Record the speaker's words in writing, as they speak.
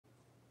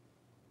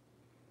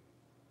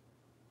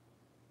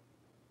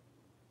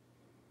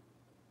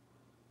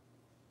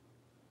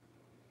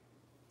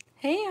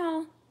Hey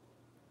y'all,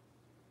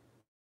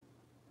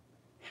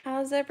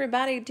 how's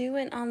everybody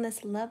doing on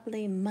this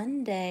lovely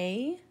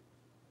Monday?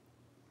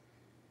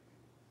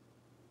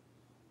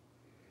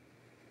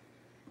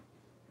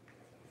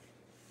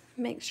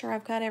 Make sure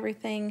I've got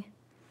everything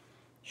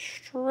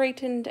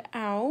straightened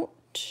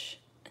out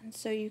and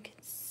so you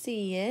can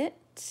see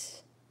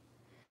it.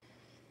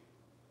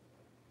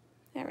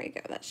 There we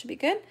go, that should be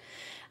good.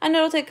 I know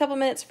it'll take a couple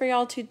minutes for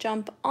y'all to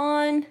jump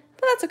on,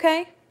 but that's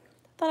okay.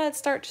 Thought I'd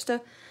start just a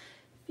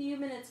few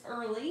minutes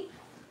early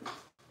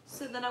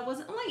so that I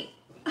wasn't late.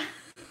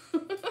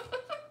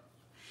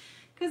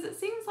 Because it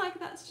seems like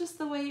that's just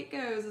the way it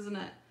goes, isn't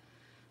it?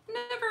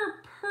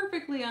 Never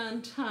perfectly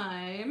on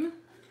time.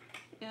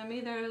 I'm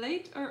either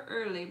late or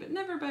early, but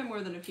never by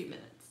more than a few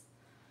minutes.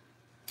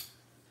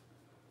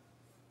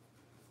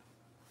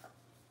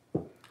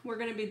 We're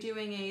going to be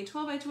doing a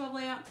 12 by 12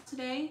 layout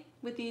today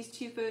with these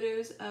two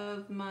photos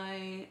of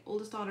my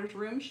oldest daughter's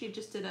room. She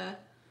just did a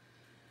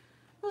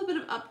little bit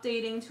of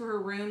updating to her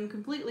room,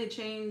 completely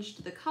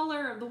changed the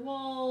color of the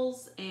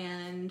walls,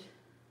 and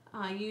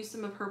used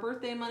some of her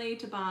birthday money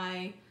to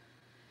buy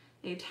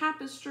a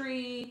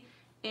tapestry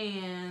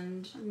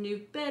and new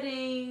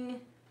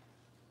bedding.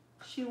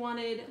 She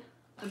wanted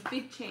a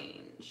big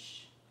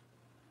change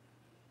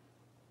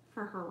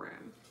for her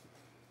room.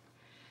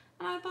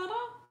 And I thought,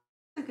 oh,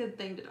 it's a good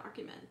thing to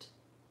document.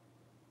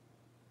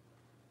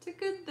 It's a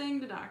good thing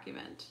to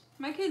document.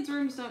 My kids'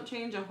 rooms don't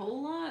change a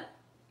whole lot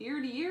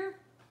year to year,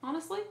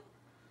 honestly.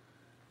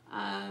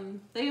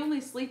 They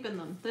only sleep in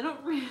them. They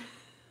don't really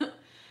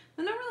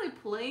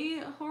play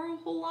a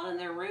whole lot in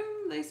their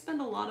room. They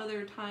spend a lot of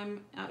their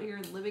time out here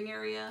in the living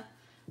area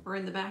or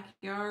in the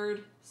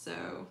backyard,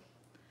 so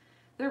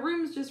their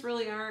rooms just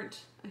really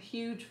aren't a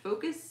huge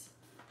focus,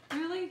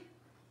 really.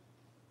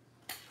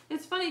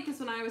 It's funny because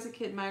when I was a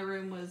kid, my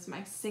room was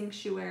my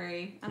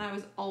sanctuary, and I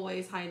was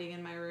always hiding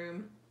in my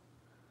room.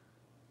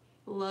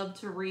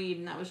 Loved to read,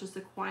 and that was just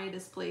the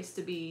quietest place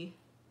to be.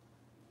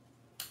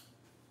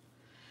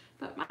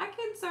 But my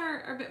kids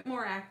are a bit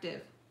more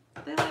active.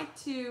 They like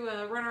to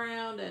run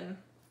around and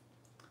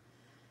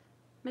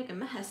make a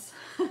mess,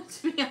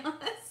 to be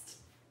honest.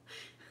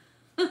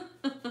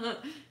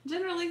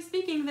 Generally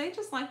speaking, they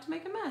just like to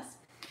make a mess.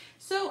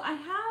 So I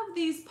have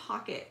these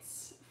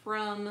pockets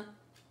from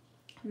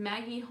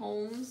Maggie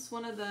Holmes,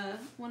 one of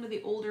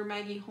the older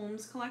Maggie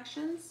Holmes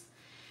collections,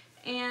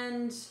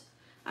 and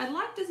I'd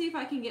like to see if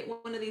I can get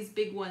one of these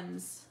big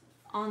ones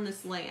on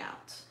this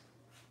layout.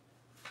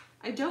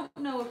 I don't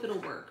know if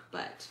it'll work,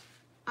 but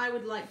I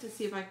would like to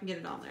see if I can get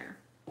it on there.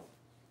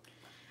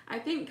 I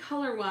think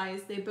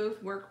color-wise, they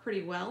both work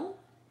pretty well.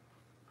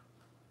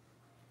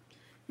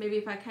 Maybe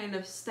if I kind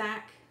of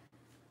stack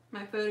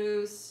my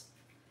photos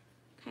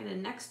kind of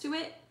next to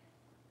it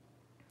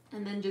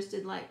and then just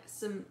did like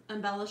some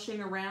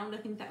embellishing around, I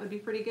think that would be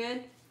pretty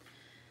good.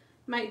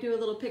 Might do a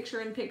little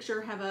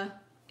picture-in-picture, have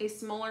a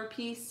smaller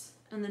piece,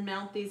 and then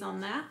mount these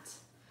on that.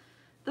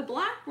 The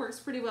black works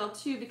pretty well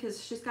too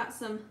because she's got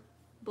some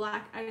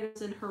black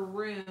items in her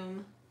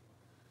room.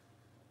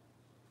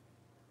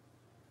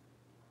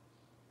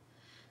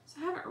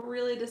 So I haven't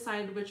really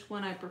decided which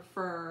one I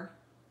prefer.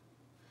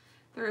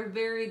 They're a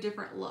very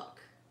different look.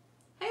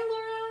 Hey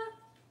Laura,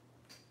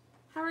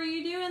 how are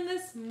you doing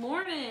this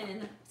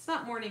morning? It's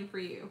not morning for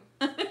you.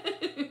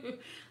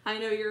 I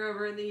know you're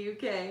over in the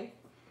UK.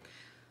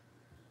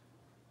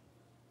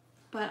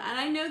 But, and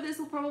I know this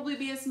will probably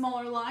be a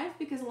smaller live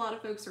because a lot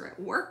of folks are at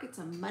work. It's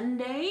a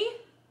Monday.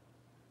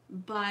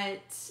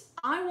 But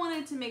I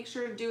wanted to make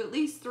sure to do at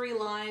least 3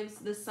 lives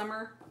this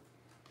summer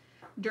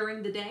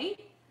during the day.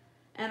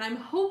 And I'm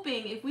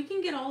hoping if we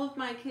can get all of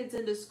my kids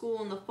into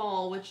school in the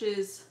fall, which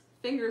is,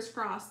 fingers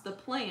crossed, the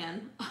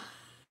plan,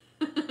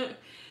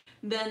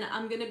 then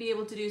I'm going to be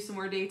able to do some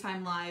more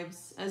daytime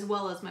lives as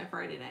well as my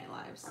Friday night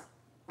lives.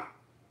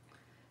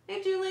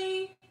 Hey,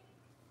 Julie.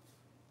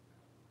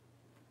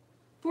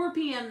 4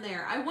 p.m.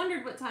 there. I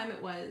wondered what time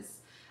it was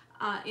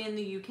in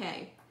the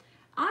UK.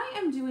 I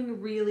am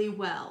doing really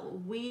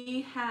well.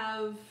 We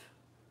have,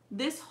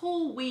 this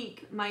whole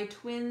week, my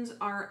twins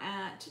are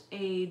at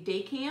a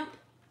day camp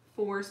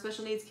for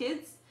special needs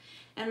kids,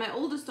 and my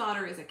oldest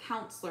daughter is a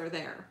counselor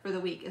there for the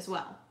week as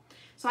well.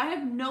 So I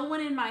have no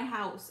one in my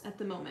house at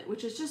the moment,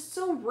 which is just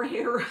so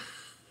rare.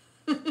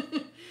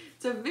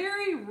 It's a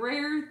very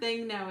rare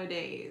thing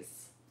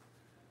nowadays.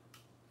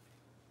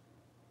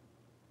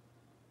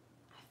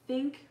 I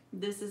think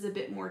this is a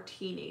bit more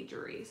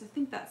teenagery, so I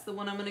think that's the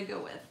one I'm gonna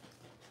go with.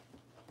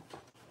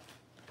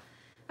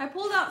 I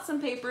pulled out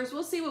some papers.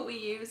 We'll see what we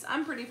use.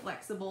 I'm pretty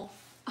flexible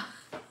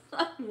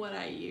on what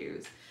I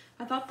use.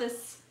 I thought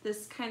this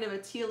kind of a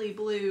tealy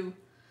blue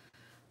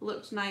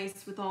looked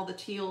nice with all the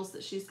teals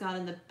that she's got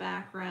in the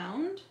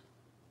background.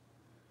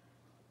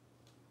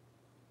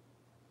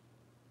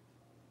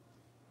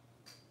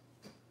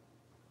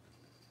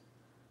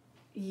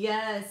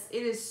 Yes,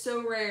 it is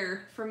so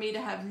rare for me to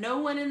have no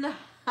one in the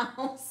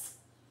house.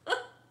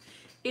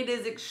 It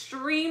is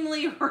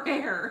extremely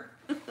rare.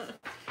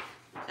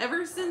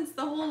 Ever since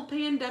the whole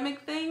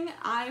pandemic thing,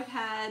 I've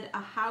had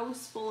a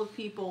house full of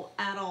people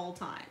at all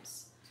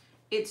times.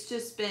 It's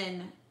just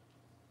been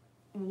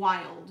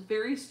wild,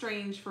 very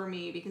strange for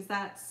me because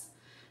that's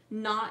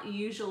not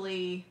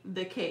usually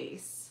the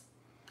case.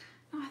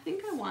 Oh, I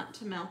think I want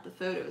to mount the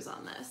photos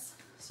on this,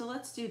 so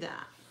let's do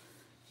that.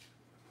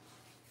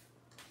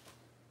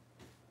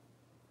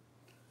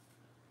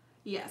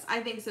 Yes, I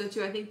think so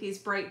too. I think these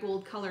bright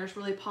bold colors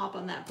really pop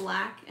on that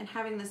black, and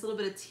having this little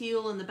bit of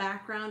teal in the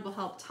background will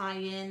help tie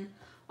in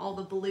all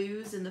the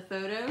blues in the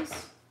photos.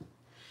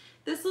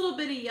 This little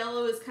bit of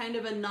yellow is kind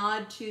of a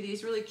nod to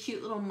these really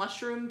cute little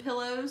mushroom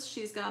pillows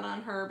she's got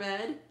on her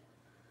bed.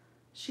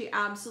 She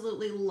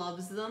absolutely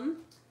loves them.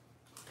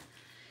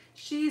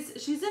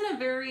 She's in a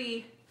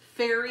very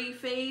fairy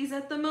phase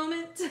at the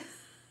moment.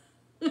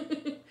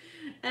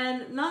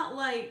 And not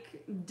like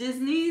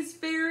Disney's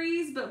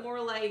fairies, but more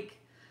like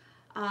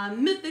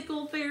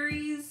mythical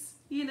fairies,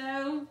 you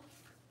know.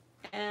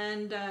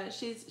 And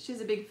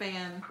she's a big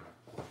fan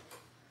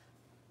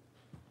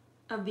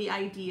of the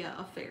idea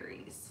of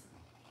fairies.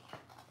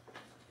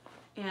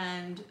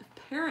 And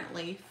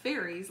apparently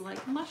fairies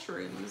like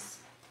mushrooms.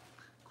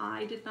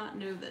 I did not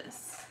know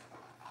this.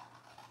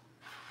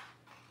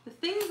 The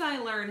things I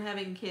learned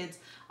having kids,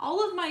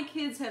 all of my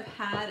kids have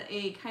had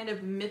a kind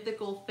of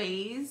mythical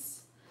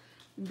phase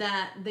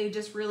that they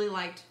just really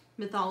liked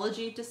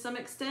mythology to some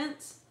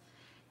extent.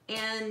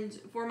 And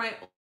for my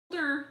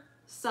older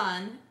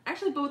son,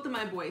 actually both of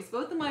my boys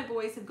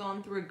have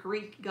gone through a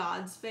Greek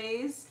gods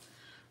phase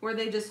where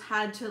they just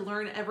had to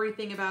learn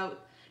everything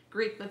about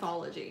Greek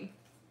mythology.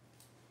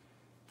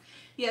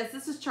 Yes,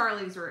 this is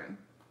Charlie's room.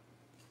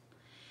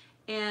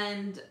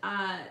 And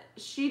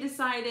she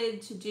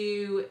decided to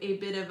do a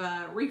bit of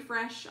a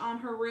refresh on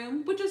her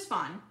room, which is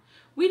fine.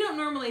 We don't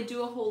normally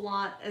do a whole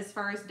lot as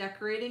far as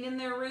decorating in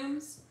their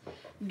rooms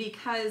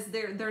because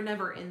they're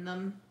never in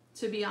them,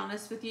 to be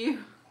honest with you.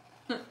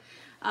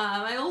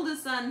 My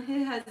oldest son,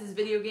 he has his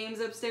video games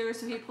upstairs,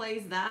 so he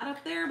plays that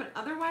up there, but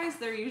otherwise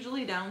they're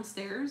usually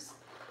downstairs.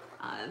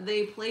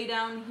 They play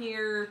down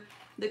here,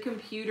 the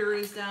computer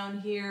is down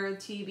here,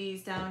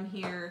 TV's down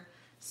here,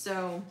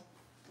 so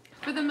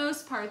for the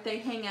most part they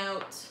hang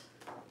out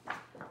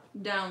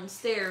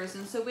downstairs,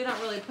 and so we don't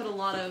really put a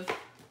lot of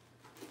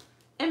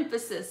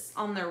emphasis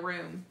on their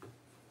room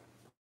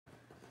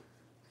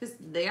because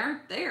they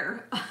aren't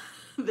there.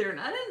 They're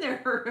not in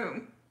their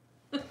room.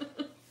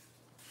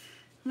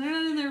 They're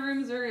not in their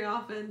rooms very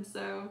often,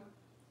 so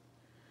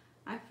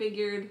I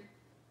figured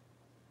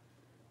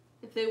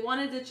if they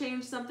wanted to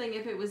change something,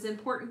 if it was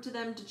important to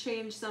them to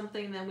change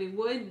something, then we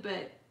would,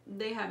 but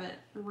they haven't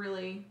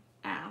really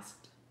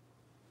asked.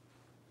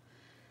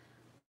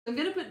 I'm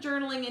going to put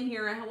journaling in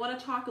here. I want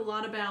to talk a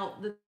lot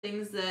about the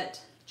things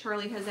that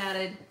Charlie has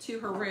added to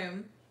her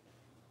room.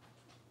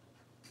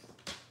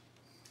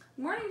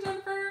 Good morning,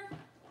 Jennifer.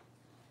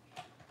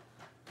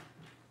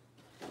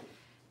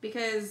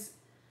 Because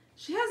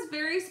she has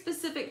very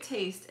specific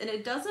taste, and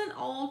it doesn't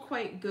all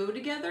quite go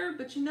together,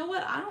 but you know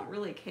what? I don't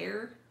really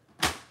care.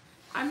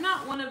 I'm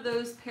not one of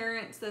those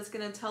parents that's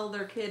going to tell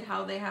their kid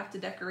how they have to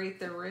decorate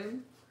their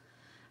room.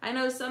 I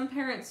know some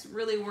parents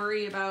really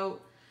worry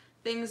about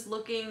things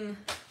looking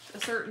a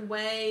certain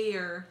way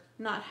or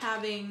not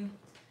having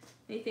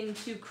anything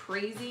too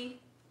crazy.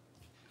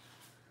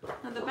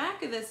 Now the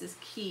back of this is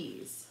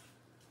keys.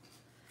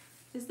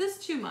 Is this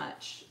too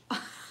much?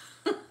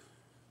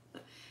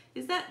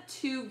 Is that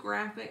too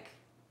graphic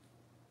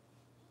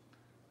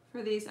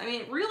for these? I mean,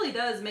 it really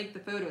does make the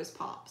photos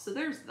pop, so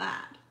there's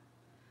that.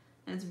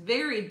 And it's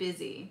very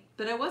busy,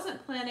 but I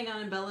wasn't planning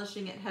on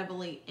embellishing it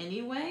heavily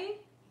anyway.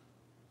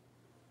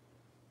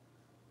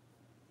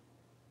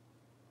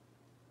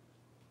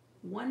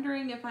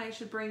 Wondering if I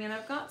should bring in,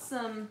 I've got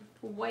some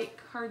white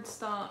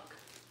cardstock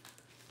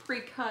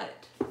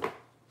pre-cut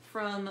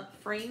from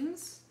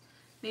frames.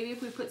 Maybe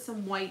if we put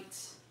some white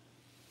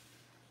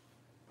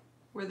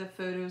where the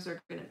photos are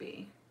going to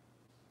be.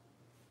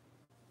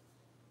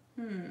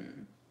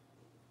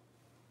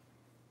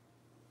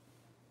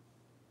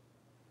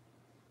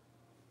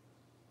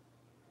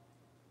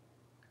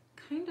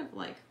 Kind of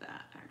like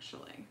that,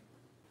 actually.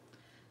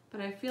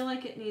 But I feel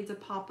like it needs a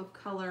pop of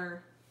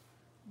color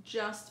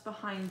just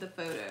behind the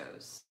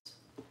photos.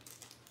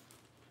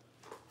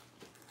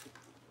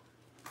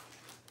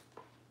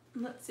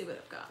 Let's see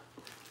what I've got.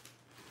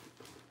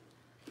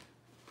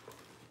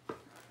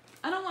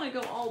 I don't want to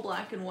go all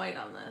black and white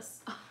on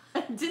this.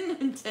 I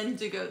didn't intend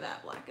to go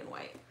that black and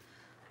white.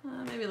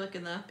 Maybe look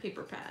in the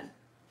paper pad.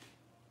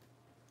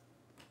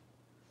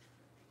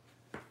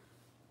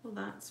 Well,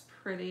 that's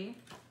pretty.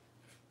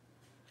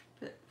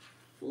 But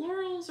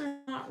florals are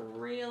not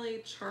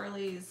really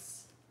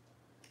Charlie's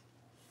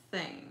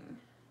thing.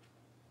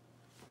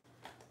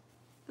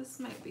 This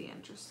might be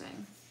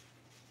interesting.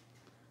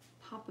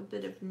 Pop a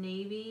bit of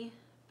navy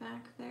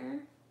back there.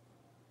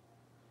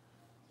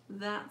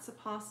 That's a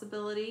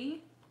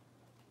possibility.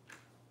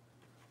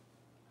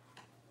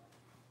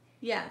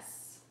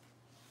 Yes.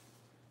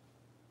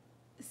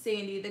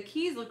 sandy. The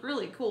keys look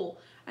really cool.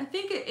 I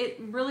think it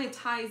really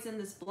ties in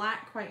this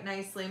black quite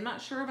nicely. I'm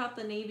not sure about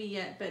the navy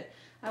yet, but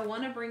I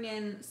want to bring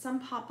in some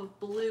pop of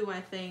blue,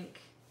 I think,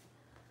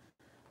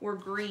 or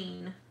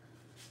green.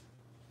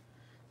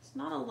 There's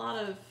not a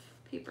lot of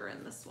paper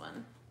in this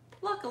one.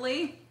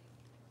 Luckily,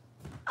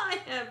 I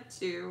have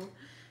two,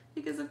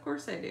 because of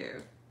course I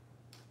do.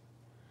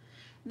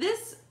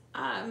 This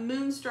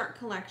Moonstruck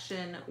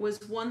collection was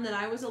one that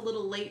I was a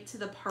little late to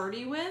the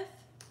party with.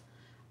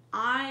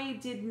 I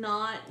did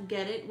not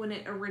get it when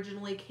it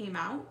originally came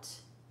out.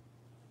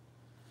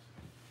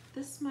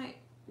 This might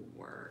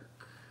work.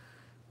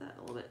 That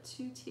a little bit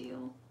too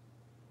teal.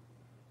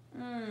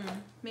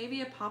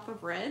 Maybe a pop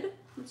of red.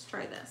 Let's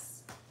try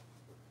this.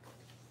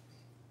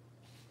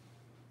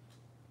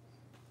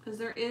 Because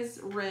there is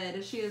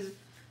red.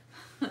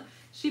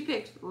 She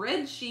picked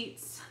red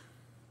sheets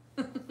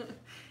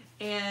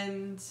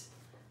and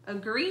a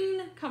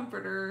green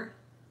comforter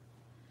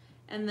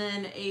and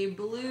then a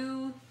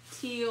blue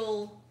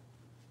teal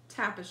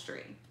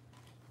tapestry.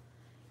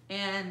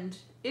 And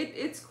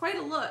it's quite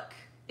a look.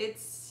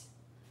 It's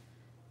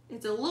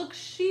a look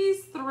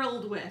she's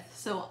thrilled with,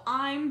 so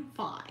I'm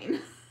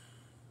fine.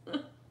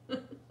 As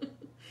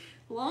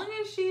long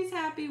as she's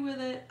happy with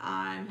it,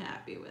 I'm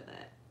happy with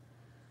it.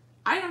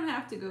 I don't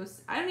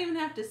even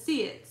have to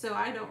see it, so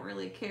I don't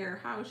really care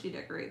how she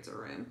decorates her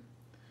room.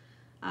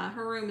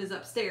 Her room is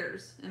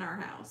upstairs in our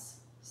house,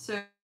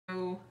 so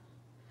it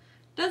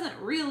doesn't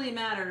really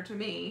matter to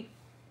me.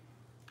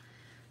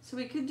 So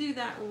we could do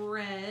that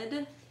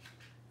red,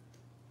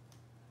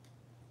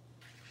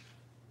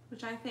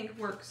 which I think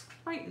works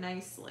quite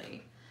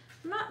nicely.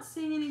 I'm not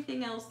seeing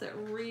anything else that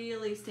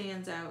really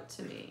stands out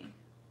to me.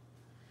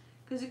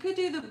 Because you could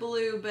do the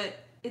blue,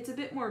 but it's a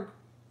bit more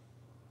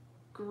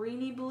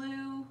greeny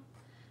blue,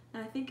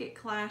 and I think it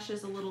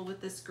clashes a little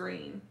with this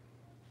green.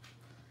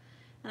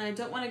 And I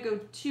don't want to go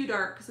too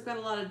dark because I've got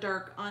a lot of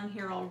dark on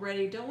here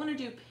already. Don't want to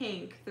do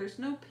pink. There's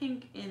no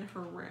pink in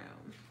her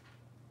room.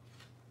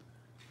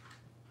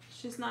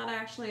 She's not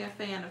actually a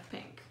fan of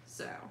pink,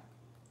 so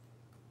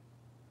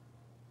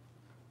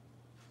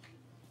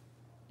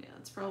yeah,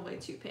 it's probably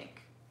too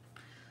pink.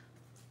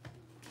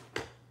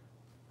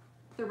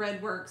 The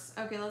red works.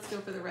 Okay, let's go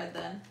for the red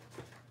then.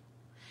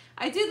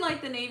 I did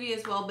like the navy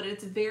as well, but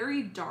it's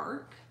very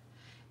dark.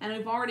 And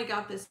we've already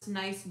got this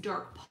nice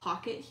dark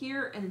pocket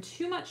here, and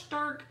too much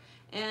dark,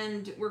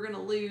 and we're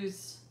gonna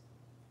lose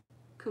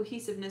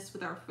cohesiveness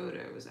with our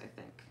photos, I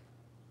think.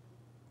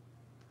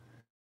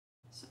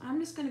 So I'm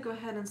just gonna go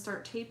ahead and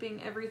start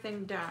taping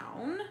everything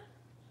down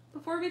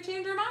before we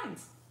change our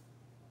minds.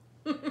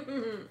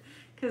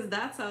 Because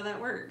that's how that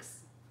works.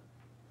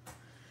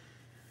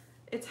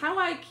 It's how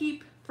I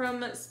keep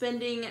from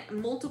spending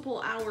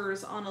multiple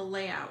hours on a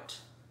layout.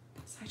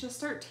 So I just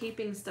start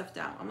taping stuff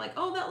down. I'm like,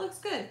 oh, that looks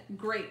good.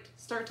 Great.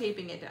 Start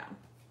taping it down.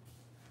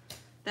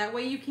 That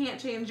way you can't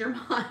change your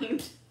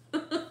mind.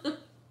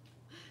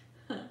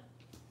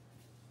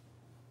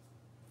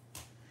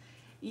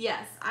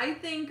 Yes, I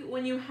think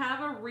when you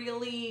have a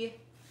really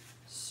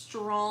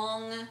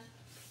strong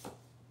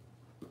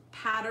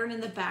pattern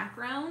in the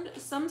background,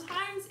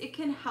 sometimes it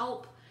can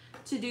help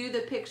to do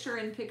the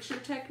picture-in-picture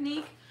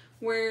technique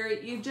where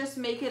you just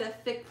make it a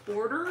thick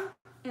border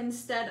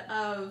instead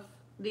of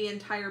the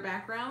entire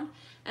background,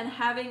 and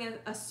having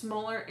a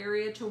smaller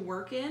area to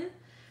work in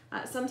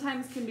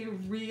sometimes can be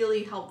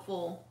really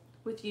helpful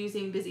with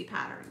using busy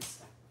patterns.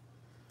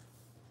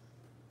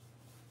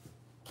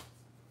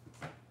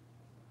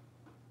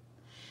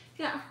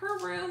 Yeah, her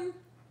room,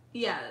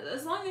 yeah,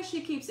 as long as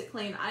she keeps it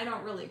clean, I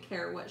don't really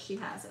care what she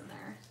has in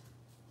there.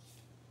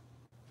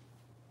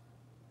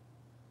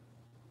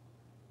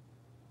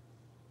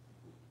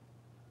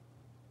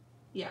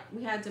 Yeah,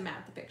 we had to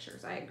mat the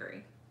pictures, I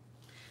agree.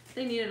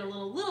 They needed a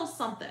little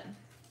something,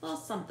 a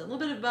little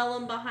bit of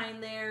vellum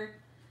behind there.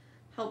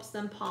 Helps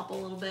them pop a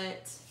little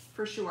bit,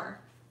 for sure.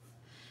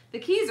 The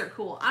keys are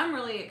cool. I'm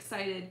really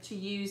excited to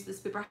use this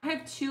paper. I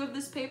have two of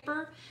this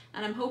paper,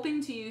 and I'm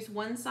hoping to use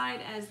one side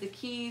as the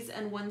keys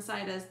and one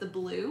side as the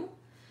blue,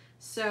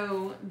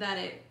 so that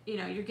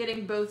you're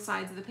getting both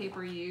sides of the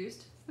paper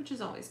used, which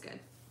is always good.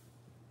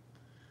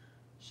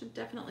 Should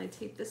definitely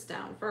tape this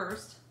down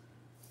first.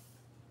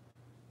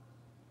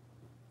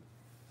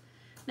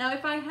 Now,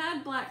 if I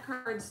had black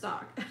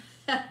cardstock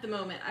at the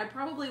moment, I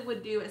probably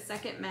would do a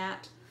second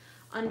mat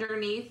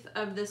underneath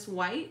of this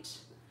white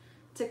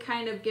to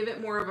kind of give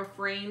it more of a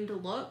framed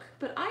look,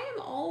 but I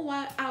am all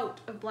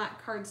out of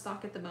black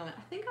cardstock at the moment.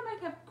 I think I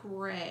might have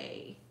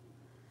gray.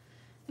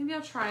 Maybe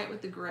I'll try it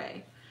with the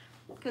gray,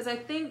 because I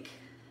think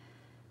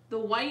the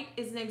white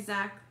isn't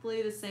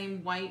exactly the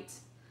same white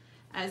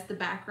as the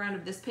background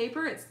of this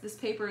paper. This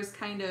paper is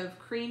kind of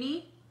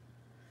creamy,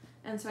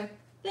 and so I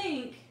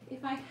think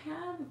if I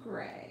have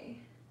gray,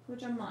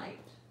 which I might,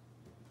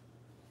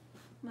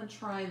 I'm gonna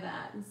try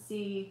that and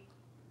see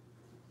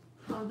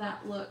how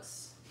that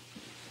looks,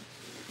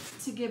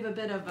 to give a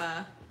bit of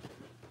a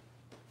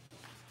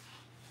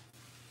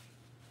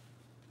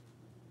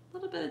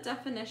little bit of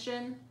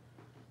definition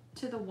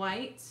to the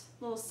white,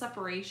 a little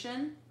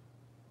separation.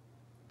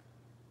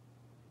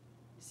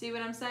 See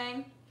what I'm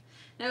saying?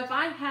 Now, if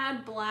I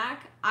had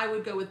black, I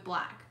would go with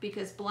black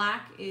because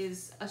black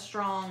is a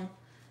strong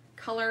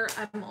color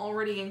I'm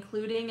already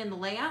including in the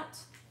layout,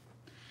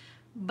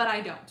 but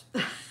I don't.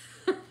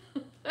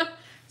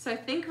 So I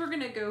think we're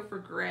gonna go for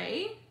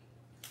gray.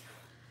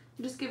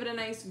 Just give it a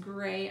nice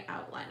gray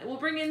outline. We'll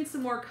bring in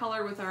some more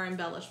color with our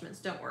embellishments,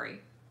 don't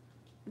worry.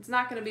 It's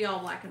not gonna be all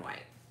black and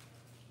white.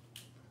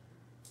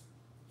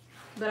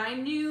 But I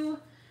knew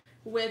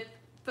with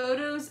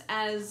photos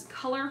as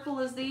colorful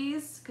as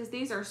these, because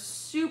these are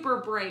super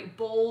bright,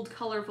 bold,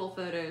 colorful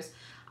photos,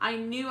 I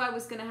knew I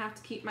was gonna have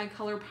to keep my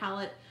color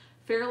palette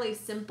fairly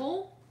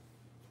simple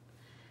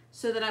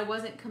so that I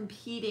wasn't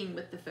competing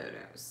with the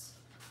photos.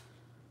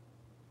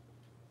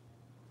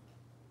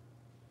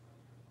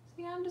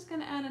 So yeah, I'm just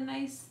gonna add a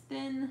nice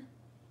thin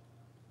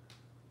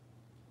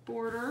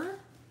border.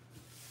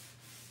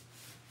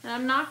 And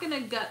I'm not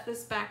gonna gut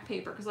this back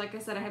paper because like I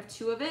said, I have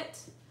 2 of it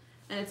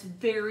and it's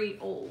very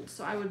old.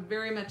 So I would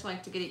very much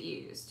like to get it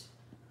used.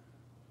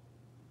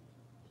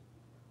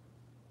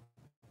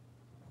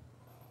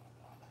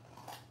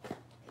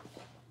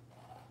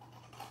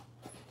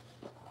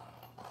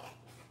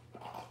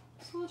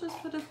 So we'll just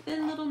put a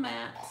thin little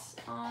mat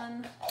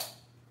on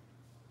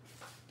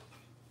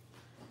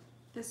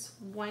this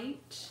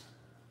white.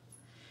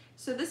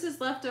 So this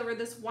is leftover,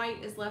 this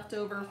white is left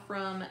over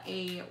from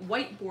a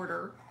white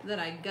border that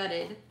I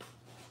gutted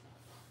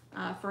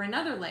for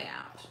another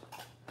layout.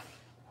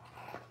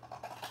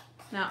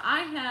 Now I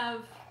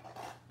have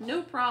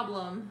no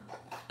problem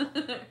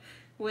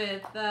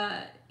with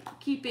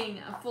keeping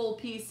a full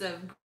piece of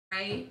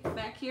gray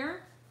back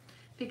here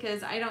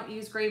because I don't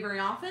use gray very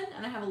often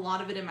and I have a lot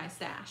of it in my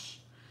stash.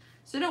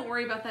 So don't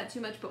worry about that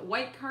too much, but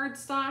white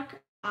cardstock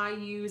I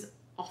use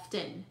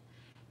often.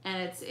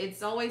 And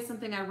it's always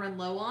something I run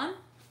low on.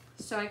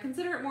 So I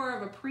consider it more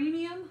of a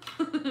premium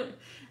and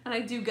I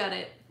do gut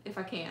it if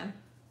I can.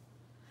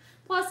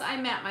 Plus I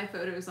mat my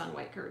photos on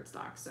white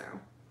cardstock, so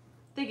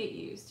they get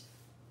used.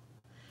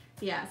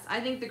 Yes, I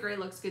think the gray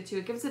looks good too.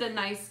 It gives it a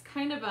nice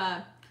kind of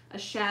a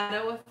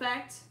shadow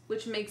effect,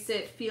 which makes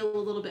it feel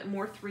a little bit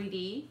more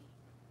 3D.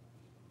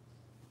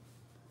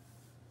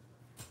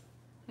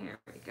 There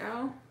we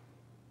go.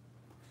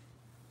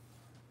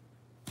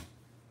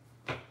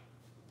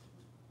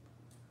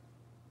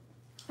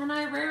 And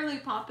I rarely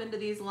pop into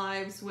these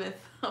lives with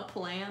a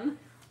plan.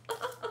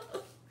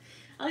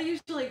 I'll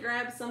usually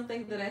grab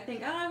something that I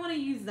think, oh, I want to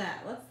use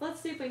that.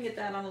 Let's see if we can get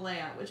that on the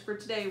layout, which for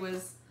today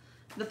was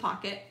the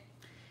pocket.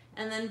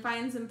 And then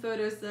find some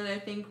photos that I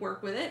think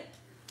work with it.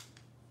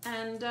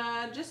 And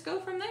just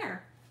go from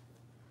there.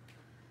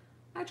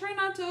 I try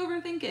not to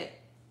overthink it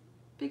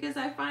because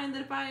I find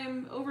that if I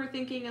am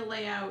overthinking a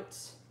layout,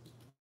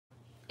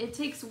 it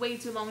takes way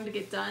too long to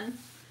get done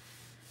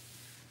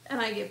and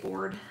I get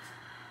bored.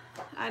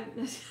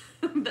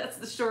 That's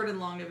the short and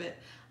long of it.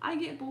 I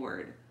get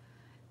bored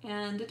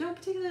and I don't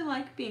particularly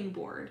like being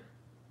bored.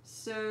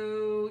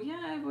 So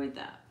yeah, I avoid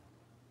that.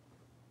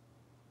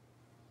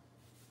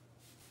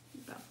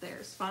 About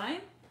there's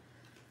fine.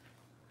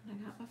 I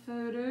got my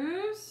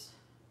photos.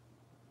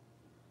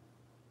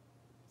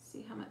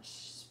 See how much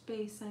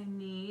space I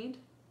need.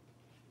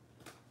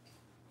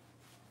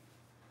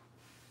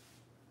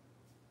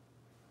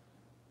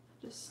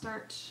 Just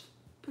start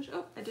push.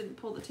 Oh, I didn't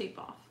pull the tape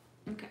off.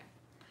 Okay.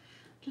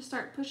 Just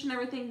start pushing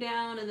everything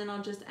down and then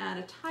I'll just add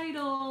a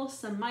title,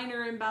 some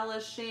minor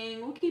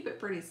embellishing. We'll keep it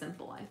pretty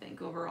simple, I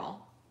think,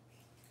 overall.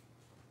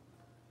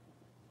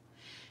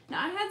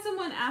 Now, I had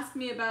someone ask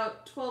me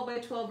about 12 by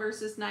 12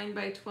 versus 9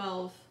 by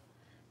 12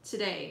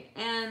 today,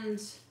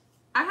 and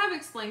I have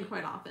explained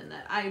quite often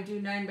that I do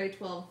 9 by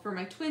 12 for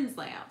my twins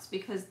layouts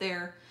because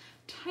they're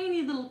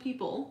tiny little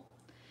people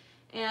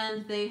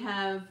and they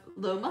have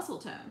low muscle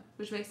tone,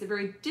 which makes it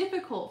very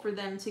difficult for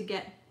them to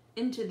get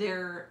into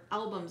their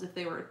albums if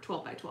they were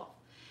 12 by 12.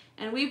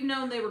 And we've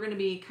known they were going to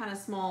be kind of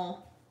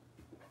small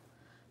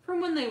from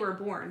when they were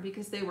born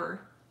because they were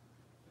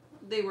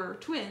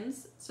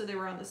twins, so they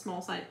were on the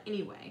small side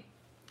anyway.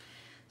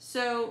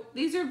 So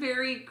these are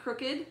very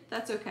crooked.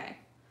 That's okay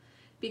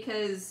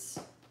because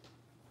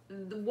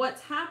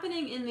what's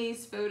happening in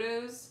these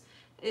photos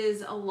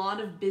is a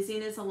lot of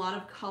busyness, a lot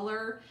of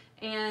color,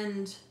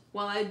 and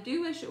while I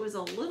do wish it was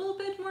a little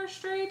bit more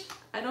straight,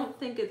 I don't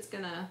think it's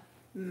gonna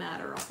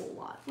matter a whole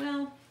lot.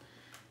 Well,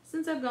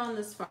 since I've gone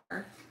this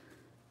far,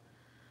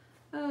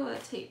 oh,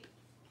 that tape.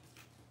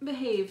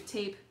 Behave,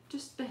 tape,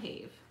 just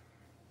behave.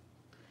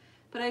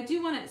 But I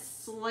do want it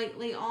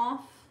slightly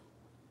off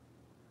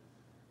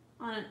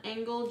on an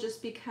angle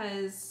just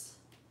because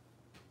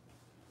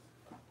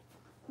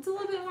it's a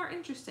little bit more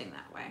interesting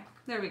that way.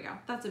 There we go,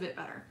 that's a bit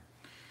better.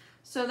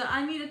 So that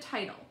I need a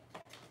title.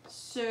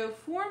 So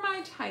for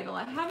my title,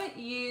 I haven't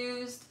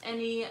used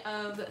any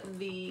of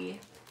the,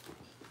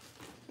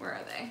 where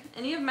are they?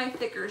 Any of my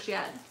thickers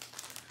yet.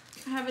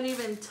 I haven't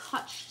even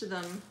touched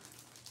them.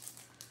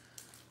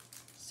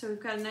 So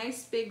we've got a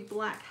nice big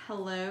black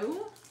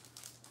hello.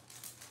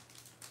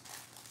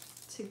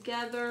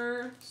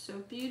 Together, so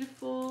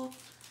beautiful,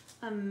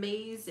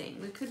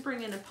 amazing. We could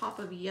bring in a pop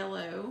of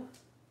yellow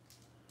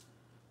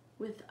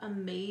with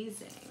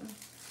amazing.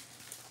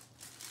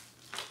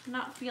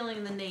 Not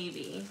feeling the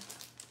navy,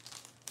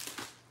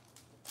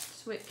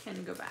 so it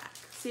can go back.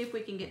 See if we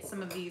can get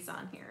some of these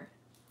on here.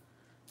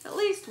 At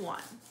least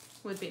one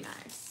would be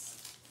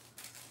nice.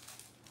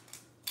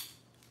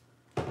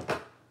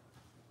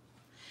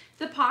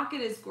 The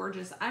pocket is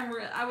gorgeous.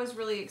 I was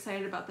really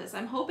excited about this.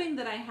 I'm hoping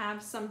that I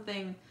have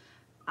something,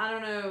 I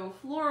don't know,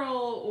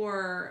 floral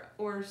or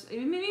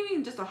maybe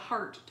even just a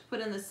heart to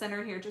put in the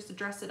center here just to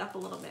dress it up a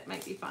little bit.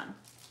 Might be fun.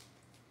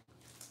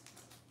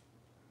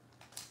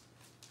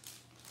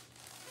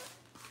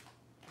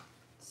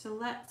 So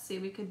let's see,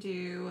 we could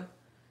do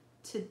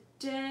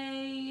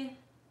today.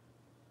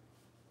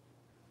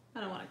 I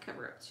don't want to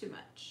cover up too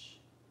much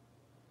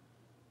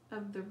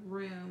of the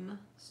room.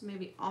 So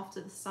maybe off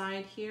to the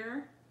side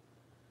here.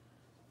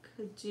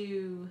 Could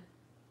do,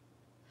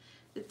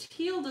 the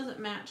teal doesn't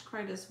match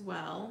quite as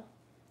well.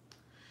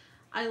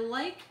 I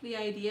like the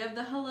idea of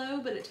the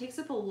hello, but it takes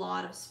up a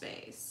lot of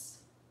space.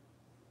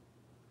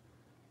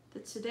 The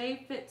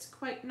today fits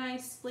quite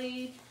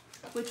nicely,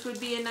 which would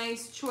be a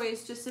nice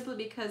choice just simply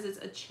because it's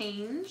a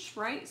change,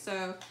 right?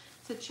 So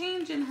it's a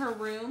change in her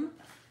room.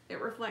 It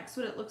reflects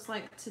what it looks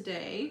like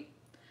today.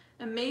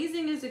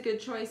 Amazing is a good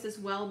choice as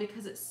well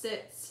because it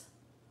sits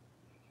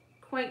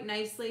quite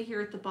nicely here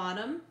at the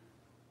bottom.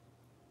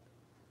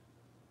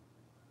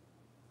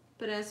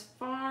 But as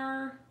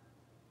far,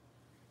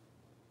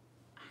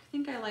 I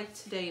think I like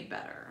today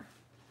better.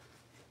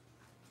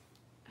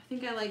 I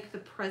think I like the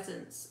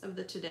presence of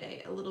the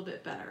today a little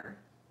bit better.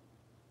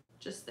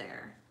 Just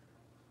there.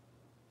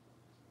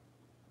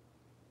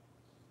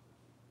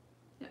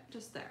 Yep,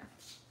 just there.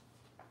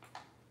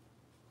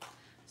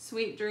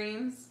 Sweet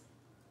dreams.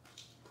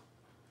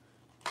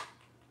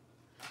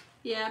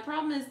 Yeah,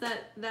 problem is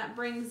that that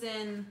brings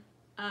in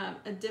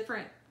a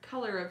different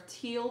color of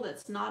teal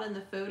that's not in the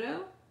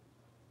photo.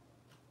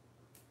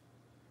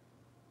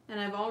 And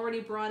I've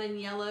already brought in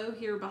yellow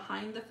here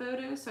behind the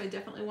photo, so I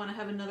definitely want to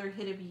have another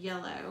hit of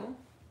yellow.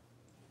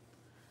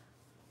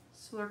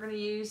 So we're going to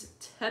use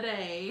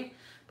today,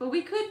 but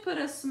we could put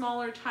a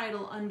smaller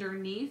title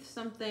underneath,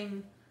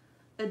 something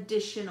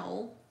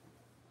additional.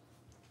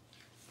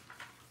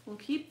 We'll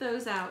keep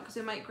those out because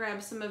we might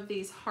grab some of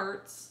these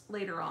hearts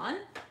later on.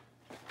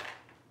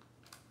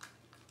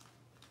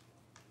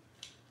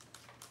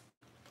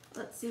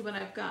 Let's see what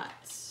I've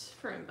got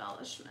for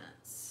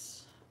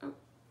embellishments. Oh,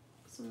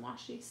 some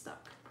washi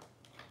stuck.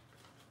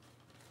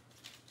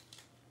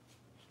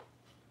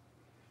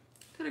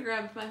 Could have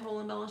grabbed my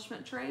whole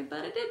embellishment tray, but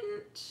I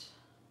didn't.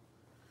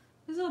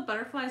 These little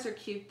butterflies are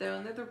cute though,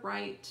 and they're the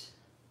right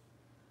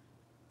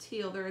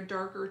teal. They're a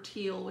darker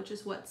teal, which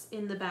is what's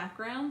in the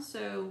background,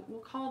 so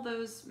we'll call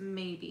those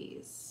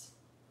maybes.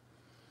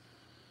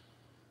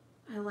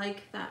 I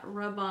like that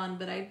rub on,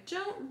 but I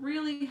don't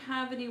really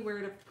have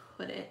anywhere to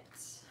put it.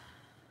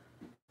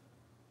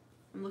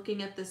 I'm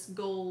looking at this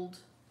gold.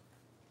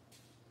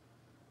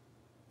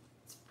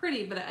 It's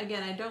pretty, but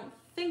again, I don't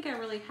think I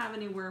really have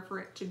anywhere for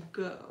it to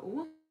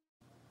go.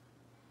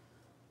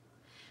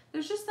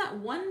 There's just that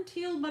one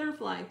teal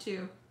butterfly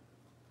too.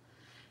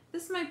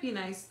 This might be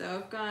nice though.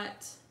 I've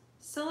got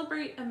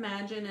Celebrate,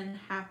 Imagine, and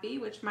Happy,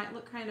 which might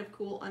look kind of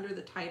cool under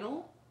the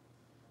title.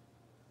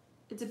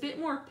 It's a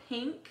bit more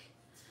pink,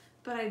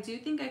 but I do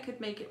think I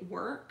could make it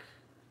work.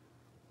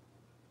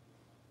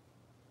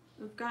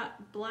 We've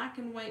got black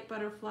and white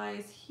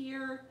butterflies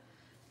here.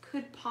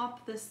 Could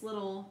pop this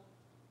little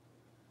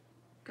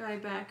guy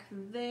back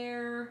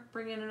there,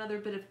 bring in another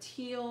bit of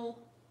teal.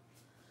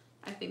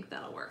 I think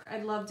that'll work.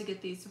 I'd love to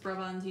get these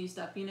rub-ons used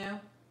up, you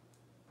know?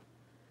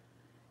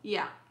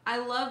 Yeah, I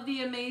love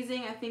the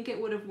amazing. I think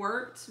it would have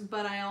worked,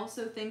 but I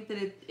also think that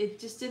it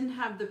just didn't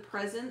have the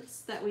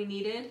presence that we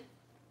needed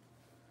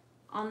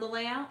on the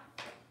layout.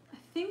 I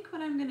think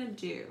what I'm gonna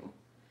do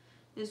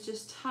is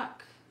just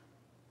tuck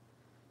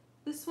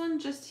this one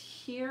just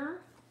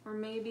here, or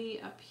maybe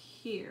up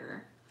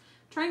here.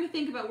 I'm trying to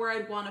think about where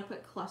I'd want to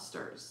put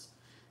clusters.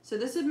 So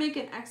this would make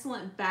an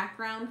excellent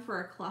background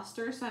for a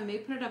cluster, so I may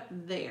put it up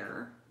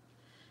there.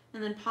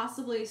 And then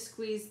possibly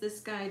squeeze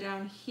this guy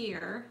down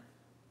here.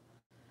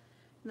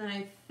 And then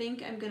I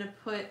think I'm gonna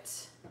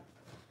put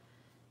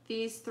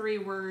these three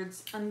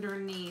words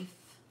underneath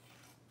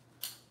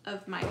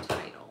of my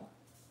title,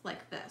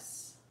 like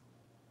this.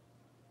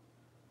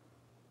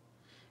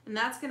 And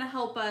that's gonna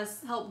help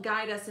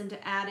guide us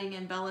into adding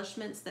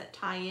embellishments that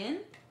tie in.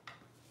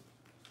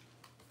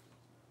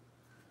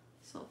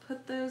 So I'll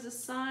put those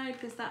aside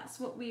because that's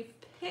what we've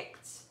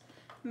picked.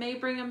 May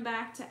bring them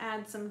back to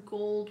add some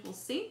gold, we'll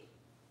see.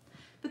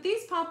 But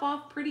these pop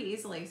off pretty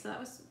easily,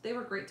 so they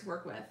were great to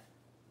work with.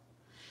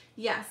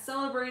 Yes,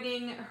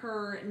 celebrating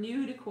her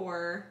new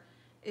decor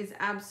is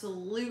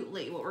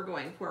absolutely what we're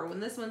going for. When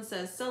this one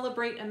says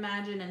Celebrate,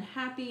 Imagine, and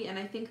Happy, and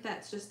I think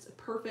that's just a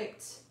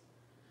perfect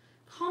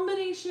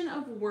combination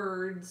of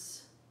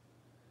words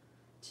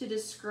to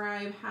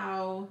describe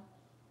how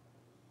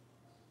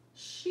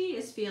she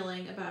is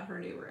feeling about her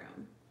new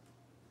room.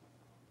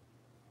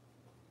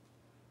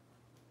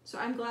 So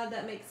I'm glad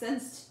that makes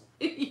sense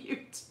You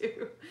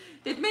too.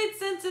 It made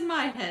sense in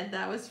my head,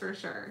 that was for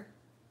sure.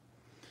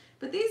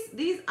 But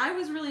these I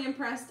was really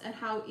impressed at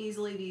how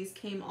easily these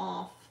came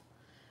off.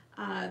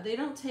 They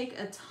don't take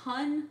a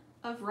ton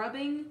of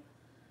rubbing,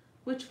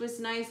 which was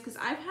nice because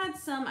I've had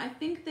some, I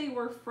think they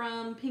were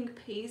from Pink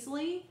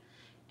Paisley,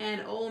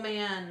 and oh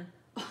man,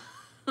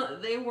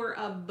 they were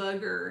a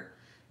bugger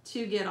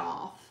to get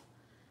off.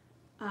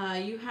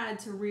 You had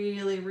to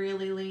really,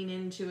 really lean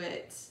into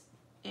it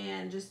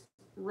and just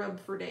rub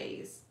for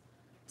days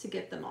to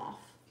get them off.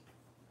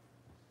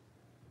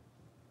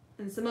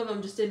 And some of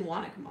them just didn't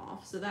want to come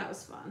off, so that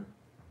was fun.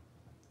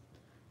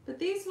 But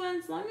these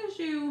ones, as long as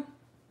you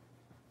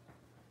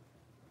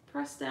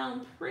press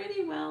down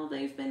pretty well,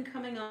 they've been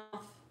coming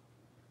off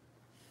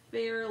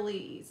fairly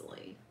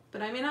easily.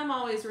 But I mean, I'm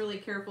always really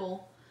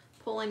careful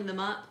pulling them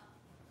up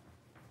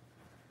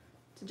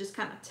to just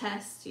kind of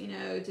test, you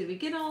know, did we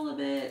get all of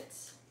it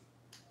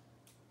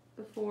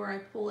before I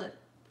pull it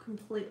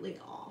completely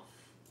off.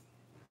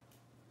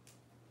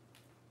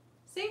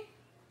 See?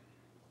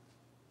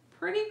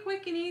 Pretty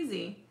quick and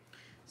easy.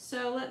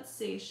 So let's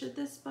see, should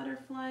this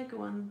butterfly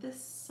go on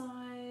this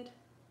side?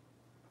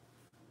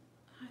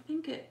 I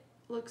think it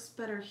looks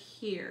better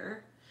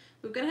here.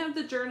 We're gonna have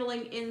the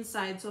journaling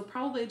inside, so I'll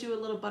probably do a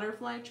little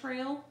butterfly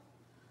trail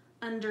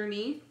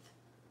underneath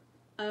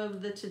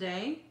of the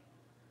today,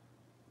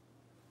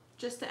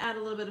 just to add a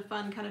little bit of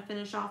fun, kind of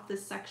finish off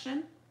this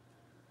section.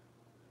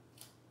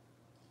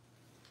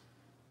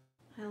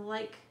 I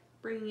like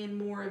bringing in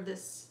more of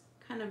this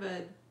kind of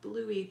a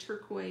bluey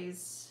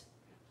turquoise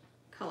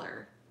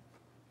color.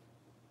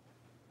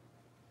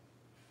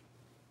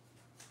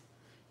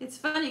 It's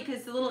funny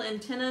because the little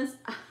antennas,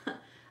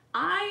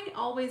 I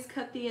always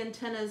cut the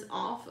antennas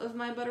off of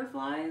my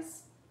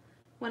butterflies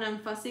when I'm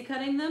fussy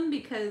cutting them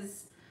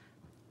because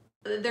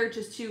they're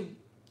just too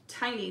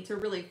tiny to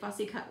really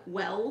fussy cut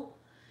well.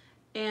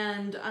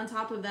 And on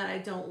top of that, I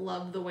don't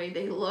love the way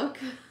they look.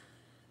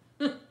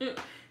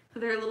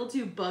 They're a little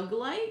too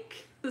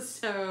bug-like,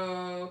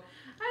 so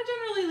I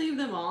generally leave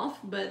them off,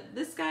 but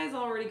this guy's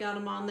already got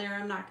them on there.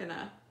 I'm not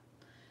gonna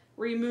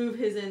remove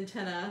his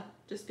antenna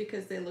just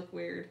because they look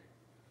weird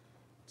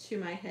to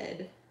my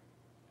head.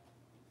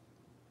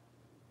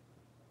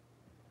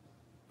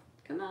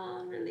 Come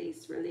on,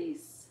 release,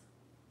 release.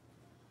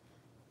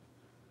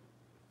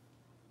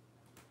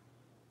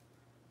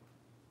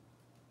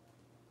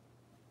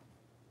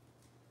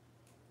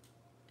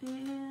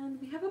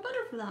 And we have a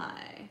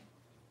butterfly.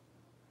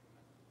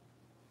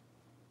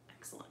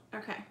 Excellent,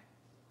 okay.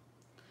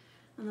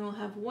 And then we'll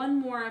have one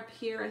more up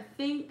here. I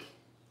think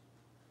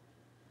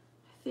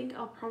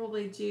I'll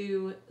probably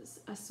do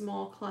a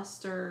small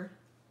cluster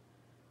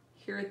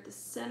here at the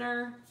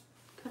center.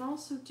 Could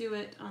also do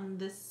it on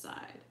this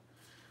side.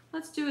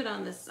 Let's do it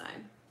on this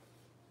side.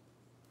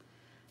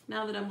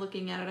 Now that I'm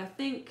looking at it, I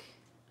think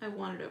I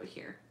want it over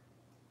here.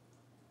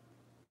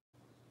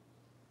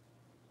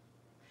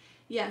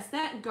 Yes,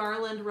 that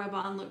garland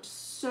rub-on looked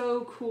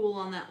so cool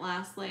on that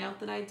last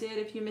layout that I did.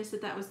 If you missed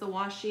it, that was the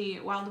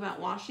washi, Wild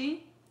About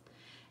Washi.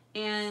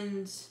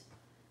 And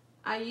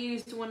I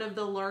used one of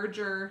the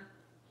larger,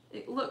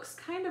 it looks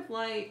kind of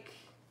like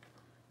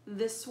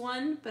this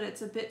one, but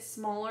it's a bit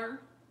smaller.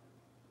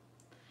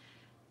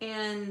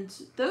 And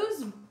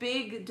those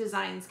big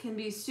designs can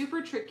be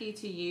super tricky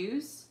to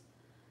use.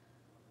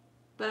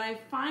 But I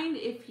find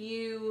if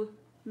you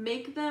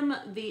make them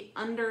the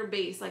under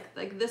base,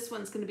 like this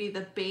one's going to be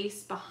the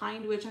base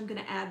behind which I'm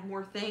going to add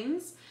more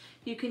things,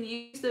 you can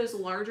use those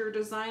larger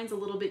designs a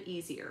little bit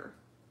easier.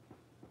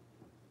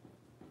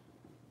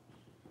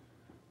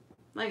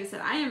 Like I said,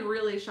 I am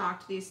really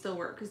shocked these still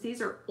work because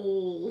these are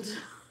old,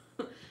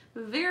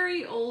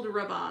 very old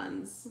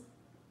rub-ons.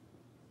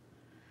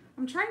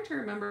 I'm trying to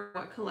remember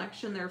what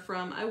collection they're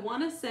from. I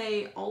want to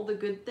say All the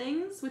Good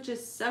Things, which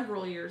is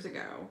several years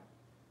ago.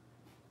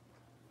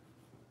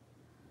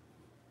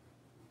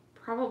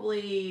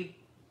 Probably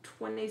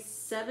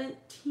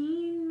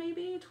 2017,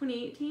 maybe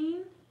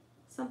 2018,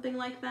 something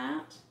like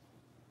that.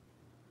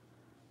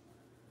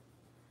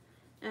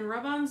 And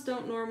rub-ons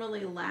don't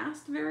normally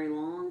last very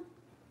long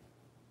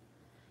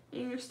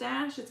in your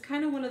stash. It's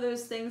kind of one of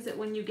those things that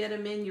when you get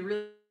them in, you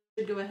really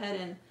should go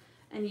ahead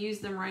and use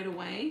them right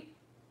away.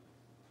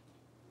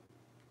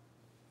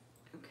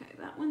 Okay,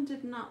 that one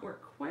did not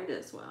work quite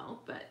as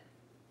well, but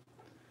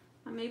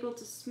I'm able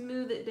to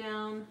smooth it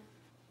down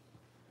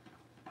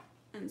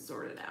and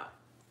sort it out.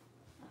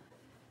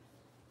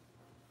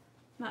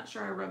 Not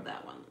sure I rubbed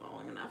that one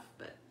long enough,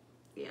 but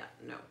yeah,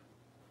 no.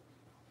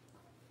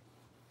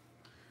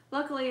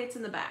 Luckily it's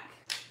in the back,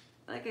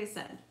 like I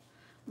said,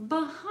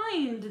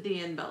 behind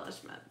the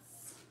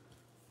embellishments.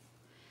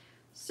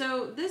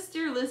 So this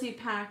Dear Lizzie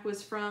pack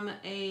was from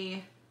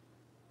I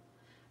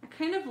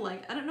kind of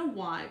like, I don't know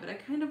why, but I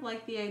kind of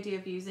like the idea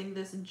of using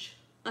this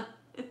giant,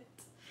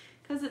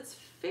 because it's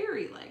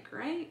fairy-like,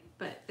 right?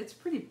 But it's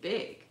pretty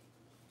big.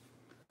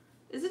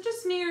 Is it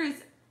just me, or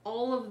is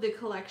all of the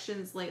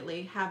collections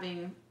lately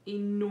having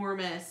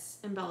enormous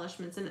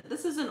embellishments in it?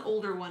 This is an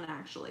older one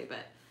actually,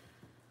 but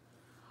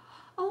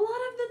A lot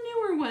of the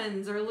newer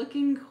ones are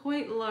looking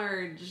quite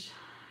large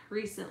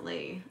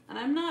recently, and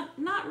I'm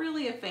not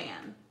really a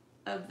fan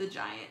of the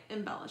giant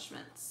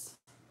embellishments.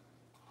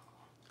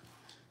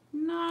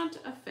 Not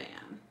a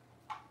fan.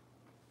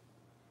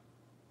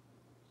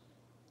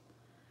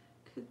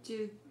 Could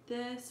do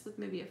this with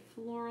maybe a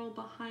floral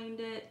behind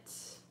it.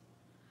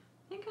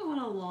 I think I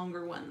want a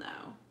longer one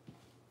though.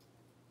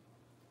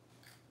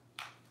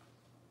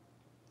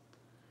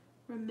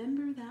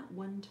 Remember that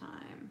one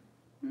time.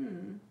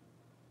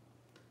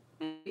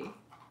 Maybe.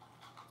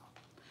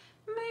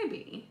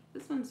 Maybe.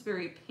 This one's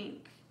very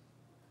pink.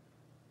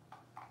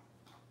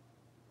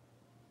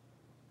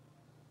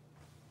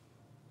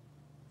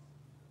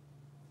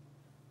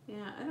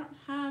 Yeah, I don't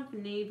have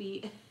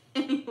navy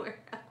anywhere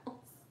else.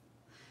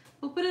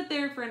 We'll put it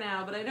there for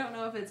now, but I don't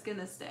know if it's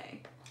gonna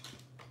stay.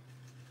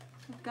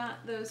 I've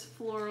got those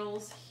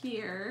florals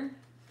here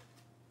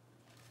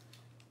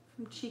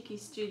from Cheeky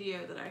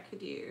Studio that I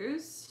could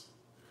use.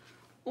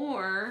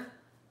 Or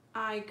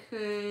I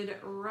could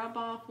rub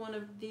off one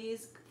of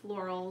these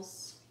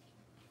florals,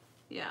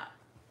 yeah,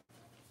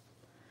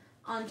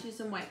 onto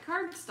some white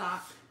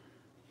cardstock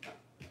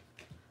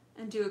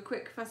and do a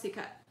quick fussy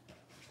cut.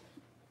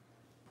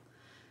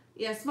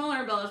 Yeah, smaller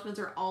embellishments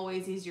are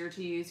always easier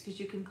to use because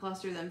you can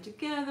cluster them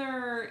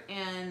together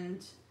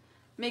and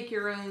make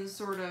your own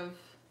sort of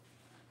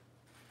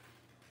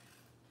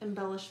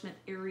embellishment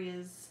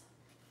areas.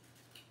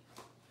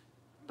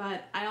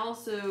 But I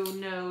also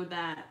know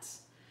that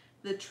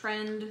the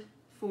trend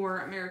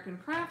for American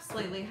crafts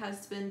lately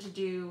has been to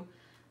do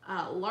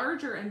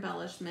larger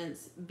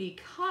embellishments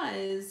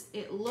because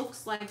it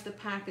looks like the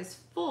pack is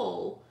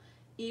full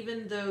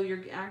even though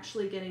you're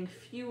actually getting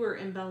fewer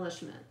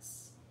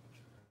embellishments.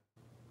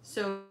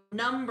 So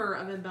number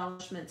of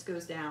embellishments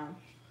goes down,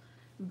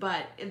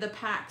 but the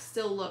pack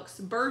still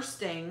looks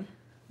bursting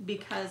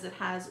because it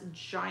has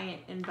giant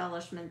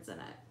embellishments in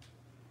it.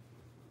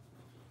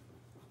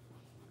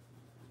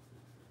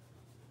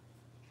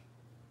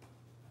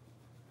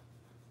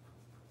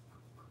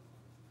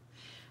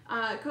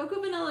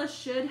 Cocoa Vanilla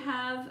should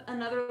have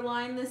another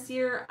line this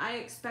year. I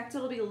expect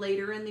it'll be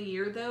later in the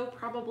year though,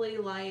 probably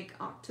like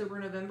October,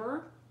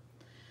 November.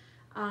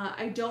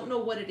 I don't know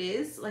what it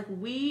is. Like,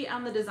 we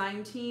on the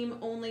design team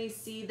only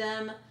see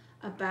them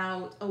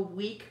about a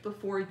week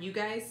before you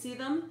guys see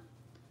them.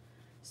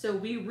 So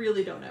we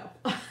really don't know.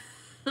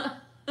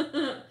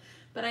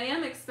 But I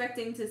am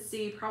expecting to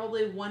see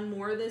probably one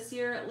more this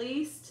year at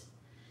least.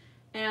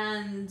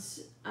 And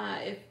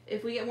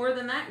if we get more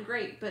than that,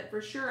 great. But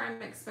for sure,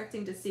 I'm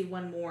expecting to see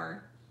one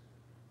more.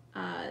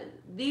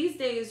 These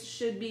days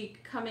should be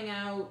coming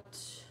out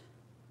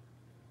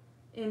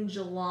in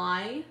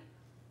July.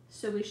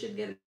 So we should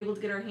be able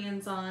to get our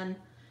hands on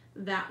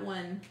that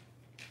one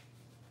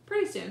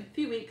pretty soon, a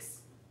few weeks.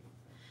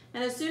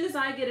 And as soon as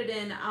I get it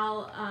in,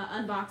 I'll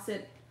unbox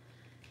it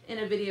in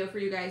a video for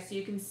you guys so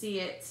you can see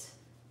it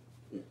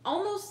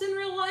almost in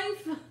real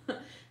life.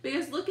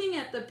 Because looking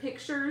at the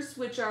pictures,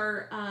 which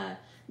are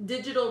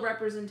digital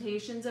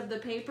representations of the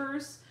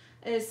papers,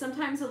 is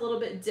sometimes a little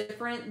bit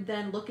different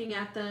than looking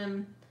at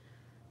them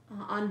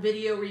on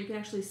video, where you can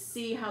actually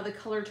see how the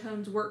color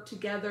tones work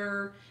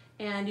together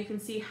and you can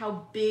see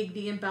how big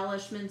the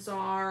embellishments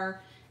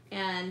are,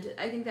 and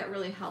I think that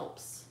really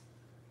helps.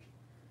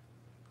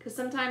 Because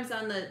sometimes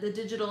on the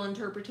digital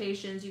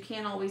interpretations, you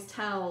can't always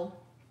tell,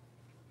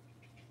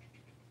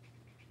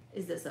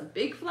 is this a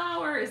big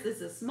flower? Is this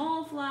a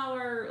small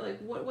flower? Like,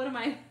 what am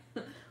I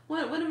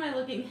what am I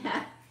looking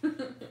at?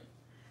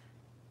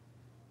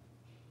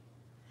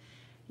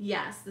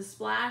 Yes, the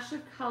splash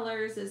of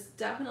colors is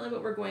definitely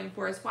what we're going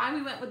for. It's why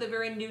we went with a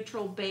very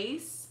neutral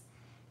base,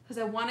 because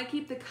I want to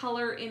keep the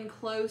color in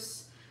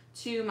close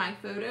to my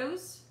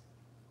photos.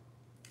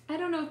 I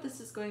don't know if this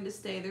is going to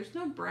stay. There's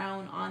no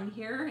brown on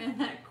here, and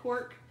that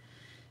cork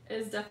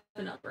is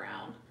definitely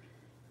brown.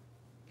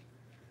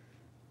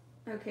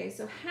 Okay,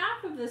 so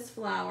half of this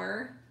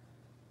flower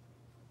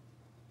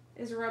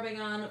is rubbing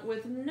on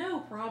with no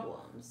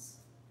problems.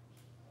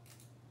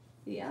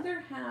 The other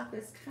half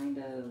is kind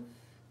of,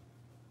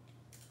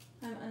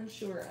 I'm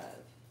unsure of.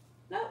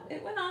 Nope,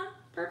 it went on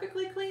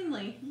perfectly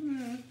cleanly.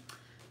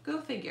 Go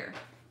figure.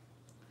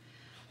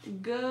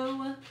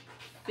 Go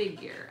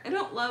figure. I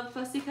don't love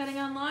fussy cutting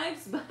on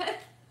lives, but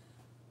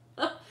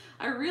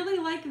I really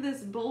like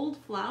this bold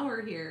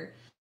flower here.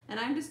 And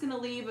I'm just gonna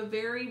leave a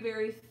very,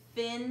 very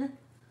thin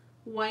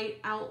white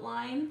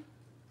outline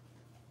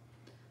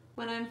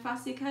when I'm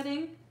fussy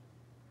cutting,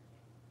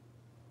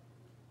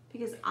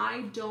 because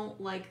I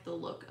don't like the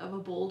look of a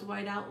bold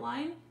white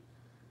outline,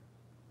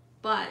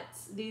 but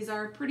these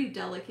are pretty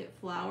delicate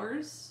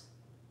flowers.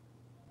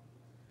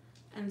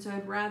 And so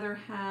I'd rather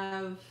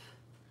have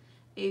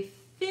a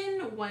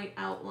thin white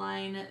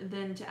outline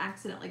than to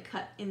accidentally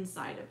cut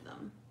inside of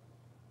them,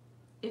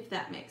 if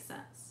that makes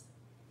sense.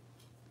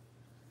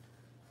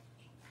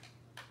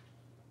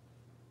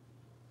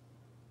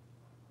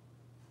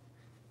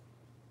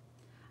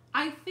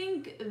 I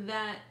think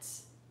that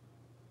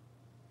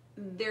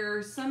There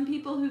are some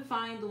people who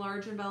find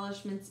large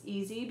embellishments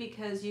easy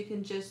because you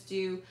can just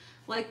do,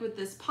 like with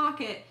this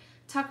pocket,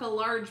 tuck a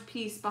large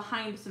piece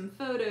behind some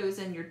photos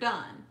and you're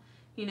done.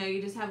 You know,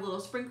 you just have little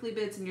sprinkly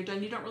bits and you're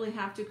done. You don't really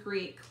have to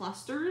create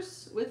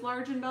clusters with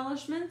large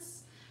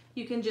embellishments.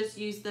 You can just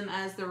use them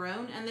as their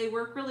own, and they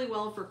work really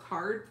well for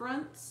card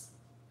fronts.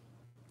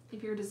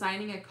 If you're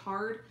designing a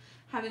card,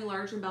 having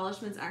large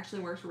embellishments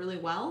actually works really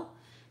well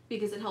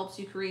because it helps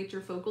you create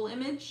your focal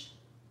image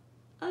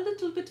a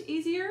little bit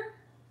easier.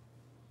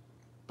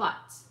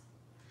 But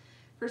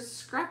for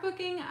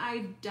scrapbooking,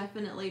 I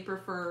definitely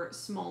prefer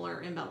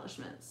smaller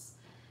embellishments,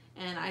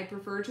 and I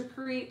prefer to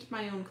create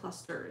my own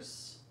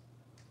clusters.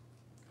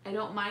 I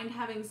don't mind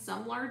having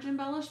some large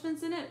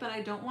embellishments in it, but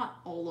I don't want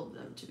all of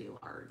them to be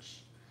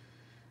large.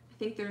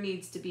 I think there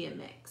needs to be a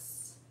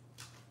mix.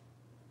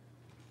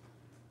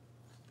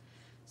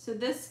 So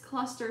this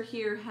cluster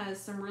here has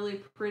some really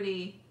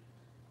pretty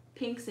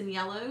pinks and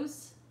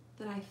yellows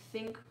that I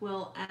think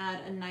will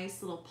add a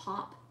nice little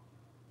pop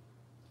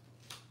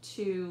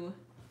to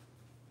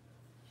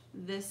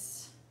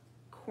this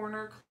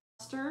corner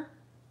cluster.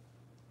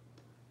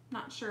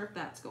 Not sure if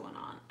that's going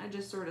on. I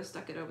just sort of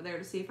stuck it over there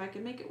to see if I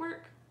can make it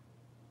work.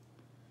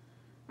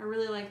 I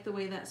really like the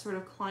way that sort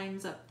of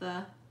climbs up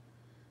the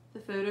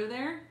photo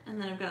there.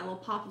 And then I've got a little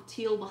pop of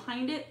teal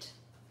behind it,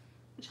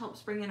 which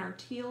helps bring in our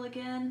teal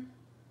again.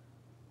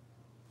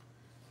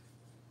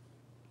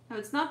 Now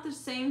it's not the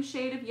same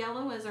shade of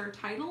yellow as our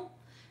title,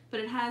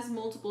 but it has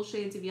multiple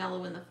shades of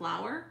yellow in the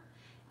flower.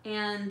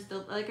 And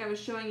like I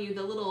was showing you,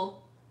 the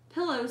little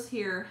pillows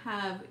here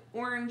have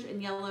orange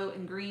and yellow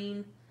and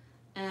green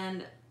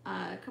and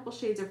a couple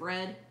shades of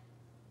red.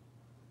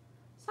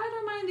 So I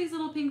don't mind these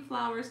little pink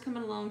flowers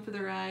coming along for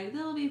the ride.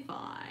 They'll be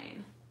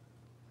fine.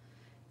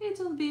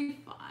 It'll be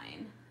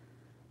fine.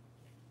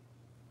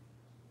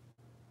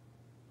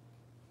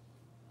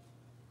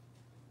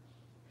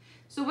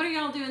 So what are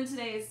y'all doing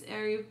today?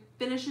 Are you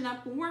finishing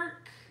up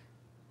work?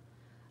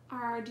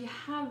 Or do you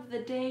have the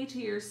day to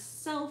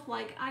yourself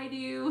like I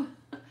do?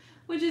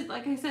 Which is,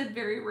 like I said,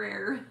 very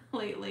rare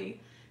lately.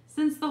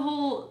 Since the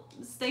whole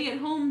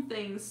stay-at-home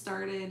thing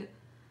started,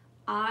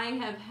 I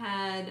have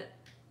had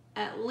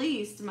at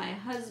least my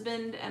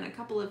husband and a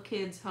couple of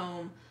kids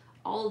home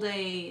all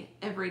day,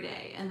 every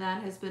day. And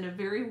that has been a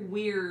very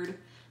weird,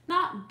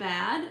 not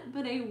bad,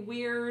 but a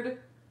weird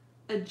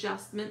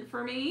adjustment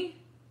for me.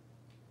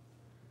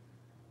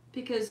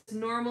 Because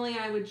normally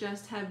I would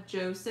just have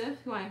Joseph,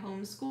 who I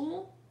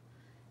homeschool,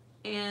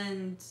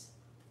 and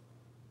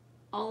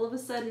all of a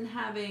sudden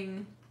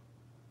having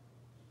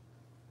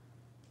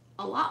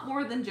a lot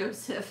more than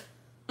Joseph.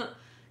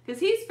 Because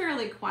he's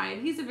fairly quiet.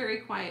 He's a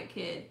very quiet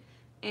kid.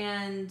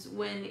 And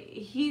when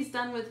he's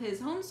done with his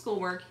homeschool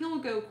work, he'll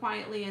go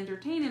quietly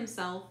entertain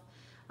himself,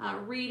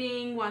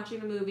 reading,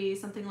 watching a movie,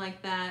 something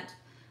like that.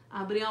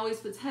 But he always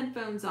puts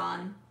headphones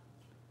on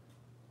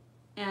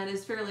and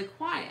is fairly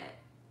quiet.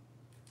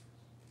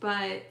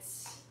 But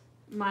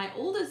my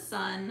oldest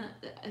son,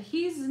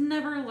 he's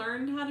never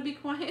learned how to be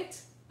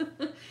quiet.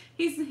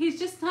 He's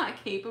just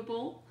not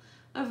capable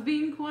of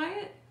being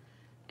quiet.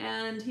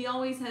 And he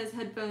always has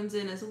headphones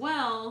in as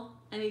well,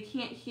 and he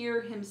can't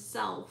hear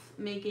himself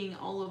making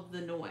all of the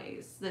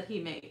noise that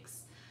he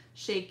makes.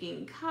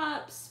 Shaking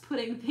cups,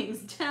 putting things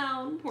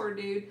down, poor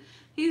dude.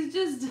 He's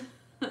just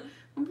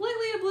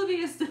completely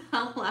oblivious to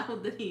how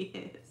loud that he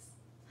is.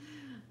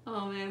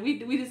 Oh man,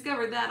 we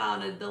discovered that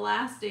on the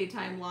last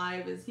daytime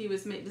live as he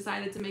was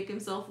decided to make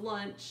himself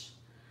lunch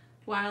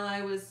while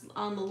I was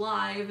on the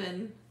live,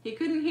 and he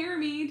couldn't hear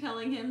me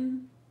telling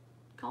him,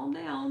 calm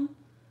down.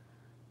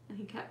 And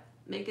he kept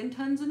making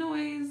tons of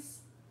noise.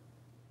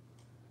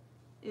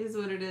 Is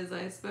what it is,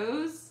 I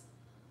suppose.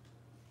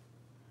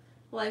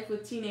 Life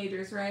with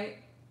teenagers, right?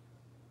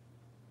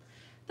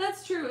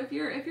 That's true. If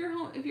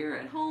you're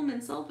at home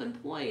and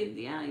self-employed,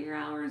 yeah, your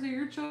hours are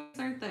your choice,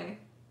 aren't they?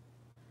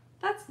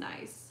 That's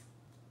nice.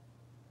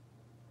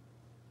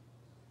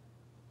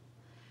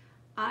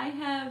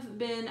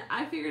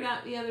 I figured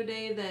out the other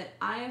day that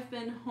I have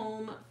been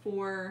home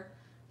for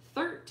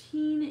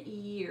 13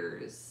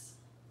 years.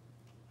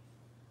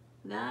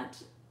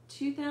 That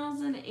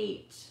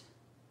 2008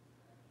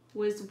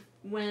 was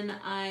when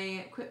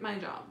I quit my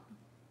job.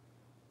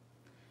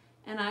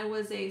 And I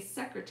was a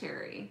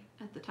secretary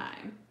at the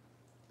time.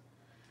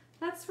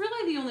 That's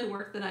really the only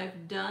work that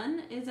I've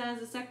done is as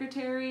a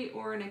secretary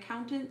or an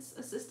accountant's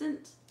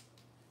assistant.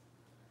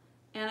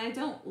 And I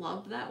don't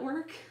love that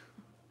work.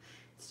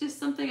 It's just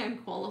something I'm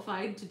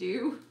qualified to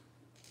do.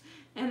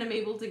 And I'm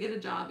able to get a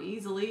job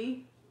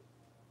easily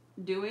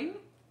doing.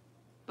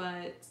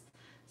 But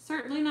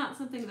certainly not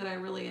something that I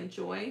really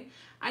enjoy.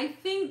 I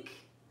think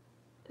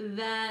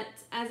that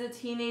as a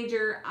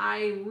teenager,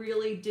 I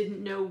really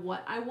didn't know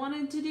what I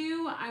wanted to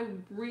do. I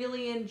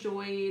really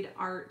enjoyed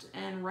art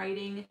and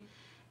writing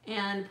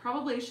and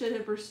probably should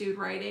have pursued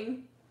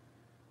writing,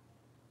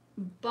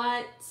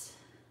 but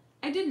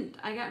I didn't.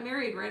 I got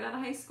married right out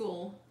of high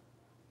school.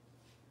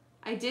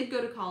 I did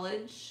go to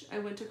college. I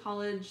went to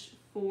college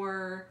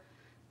for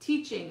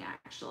teaching,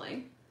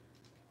 actually.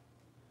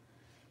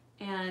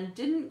 And and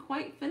didn't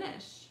quite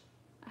finish.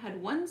 I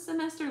had one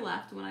semester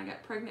left when I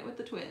got pregnant with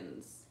the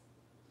twins.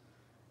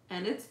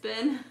 And it's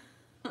been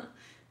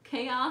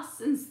chaos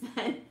since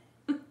then.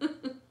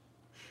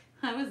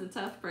 That was a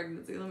tough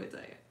pregnancy, let me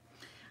tell you.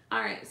 All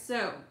right,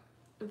 so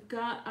we've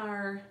got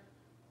our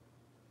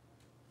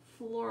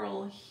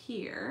floral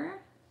here.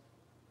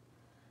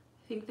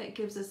 I think that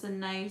gives us a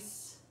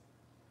nice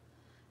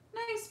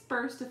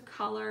burst of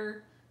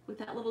color with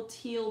that little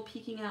teal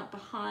peeking out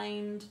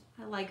behind.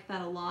 I like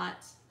that a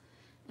lot.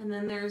 And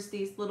then there's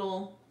these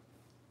little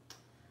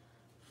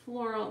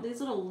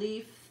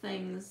leaf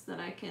things that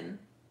I can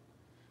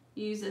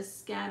use as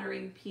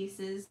scattering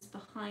pieces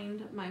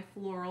behind my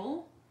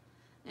floral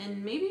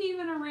and maybe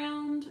even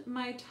around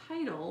my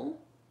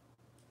title,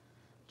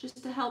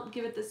 just to help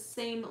give it the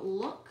same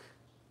look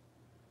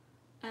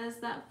as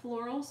that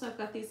floral. So I've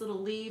got these little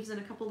leaves and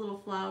a couple little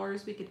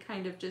flowers we could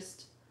kind of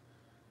just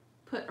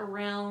put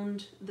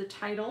around the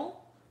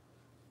title.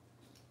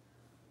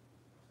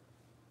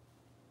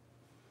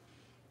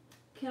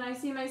 Can I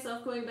see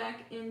myself going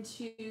back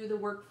into the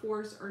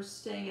workforce or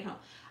staying at home?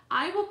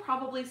 I will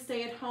probably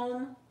stay at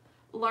home,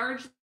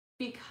 largely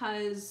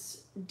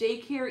because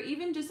daycare,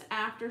 even just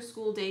after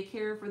school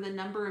daycare for the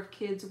number of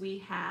kids we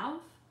have,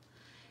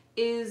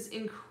 is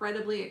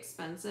incredibly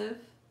expensive.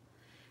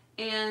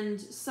 And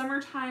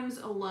summer times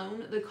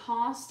alone, the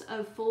cost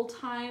of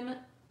full-time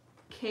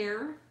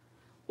care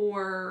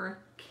or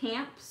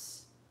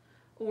camps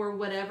or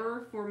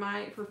whatever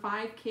for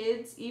 5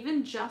 kids,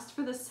 even just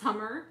for the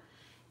summer,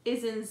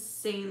 is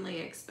insanely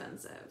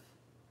expensive.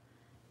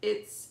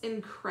 It's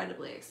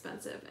incredibly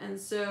expensive. And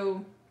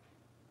so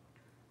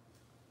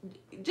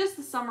just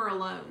the summer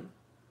alone,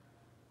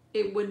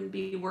 it wouldn't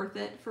be worth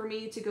it for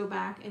me to go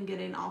back and get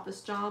an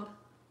office job.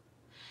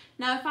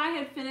 Now, if I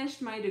had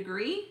finished my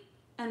degree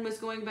and was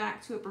going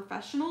back to a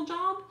professional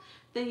job,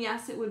 then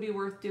yes, it would be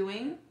worth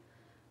doing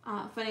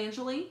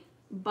financially.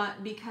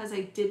 But because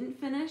I didn't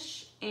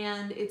finish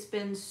and it's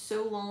been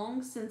so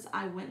long since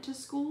I went to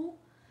school,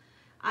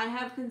 I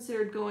have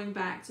considered going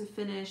back to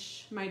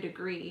finish my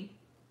degree.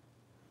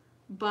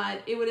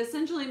 But it would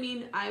essentially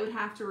mean I would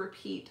have to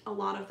repeat a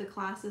lot of the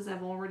classes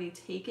I've already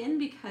taken,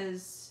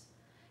 because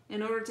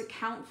in order to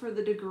count for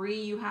the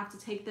degree, you have to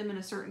take them in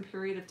a certain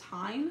period of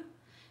time.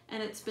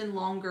 And it's been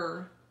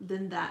longer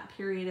than that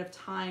period of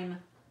time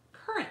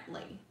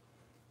currently.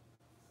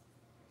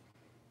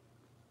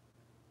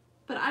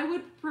 But I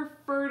would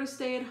prefer to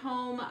stay at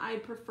home.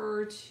 I'd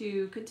prefer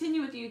to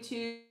continue with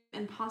YouTube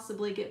and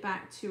possibly get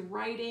back to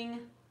writing.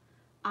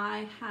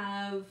 I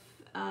have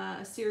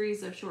a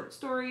series of short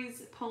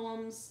stories,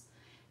 poems,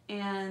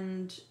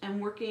 and I'm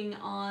working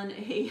on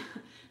a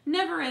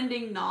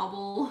never-ending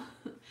novel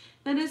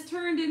that has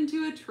turned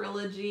into a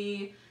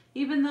trilogy,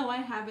 even though I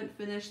haven't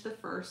finished the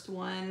first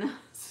one.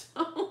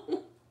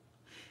 So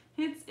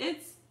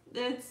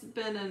it's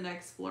been an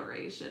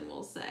exploration,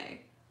 we'll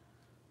say.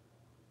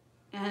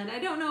 And I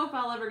don't know if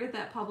I'll ever get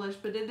that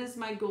published, but it is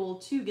my goal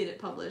to get it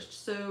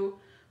published. So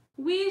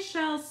we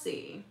shall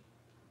see.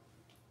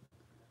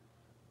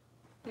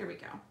 There we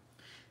go.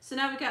 So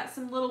now we've got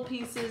some little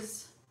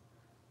pieces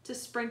to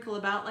sprinkle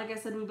about. Like I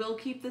said, we will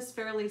keep this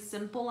fairly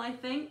simple, I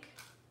think,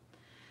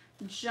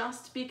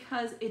 just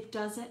because it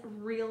doesn't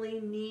really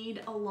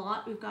need a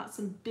lot. We've got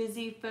some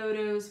busy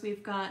photos.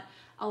 We've got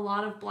a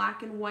lot of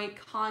black and white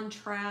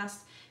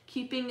contrast.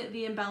 Keeping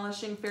the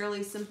embellishing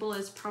fairly simple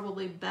is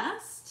probably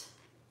best.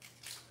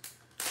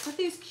 Got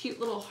these cute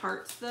little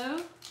hearts though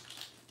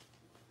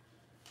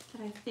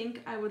that I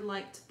think I would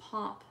like to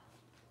pop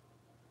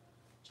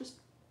just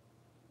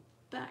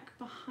back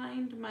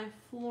behind my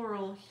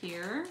floral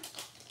here.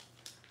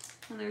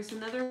 And there's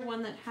another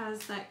one that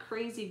has that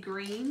crazy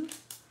green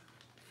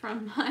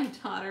from my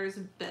daughter's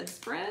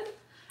bedspread.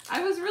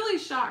 I was really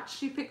shocked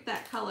she picked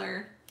that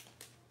color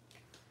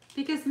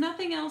because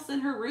nothing else in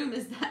her room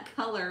is that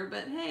color,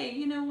 but hey,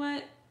 you know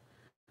what?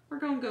 We're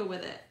gonna go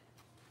with it.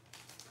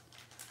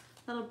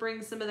 That'll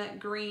bring some of that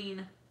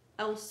green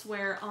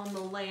elsewhere on the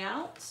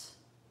layout.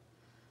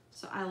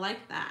 So I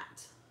like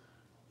that.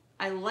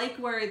 I like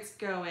where it's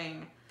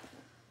going.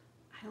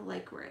 I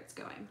like where it's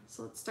going.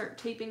 So let's start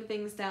taping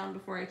things down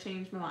before I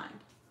change my mind.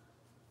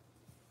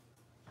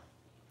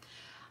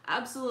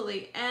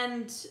 Absolutely.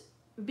 And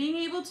being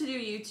able to do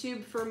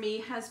YouTube for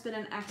me has been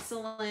an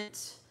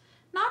excellent,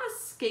 not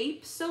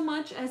escape so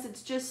much as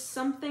it's just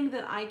something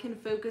that I can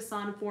focus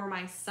on for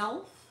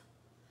myself,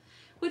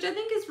 which I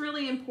think is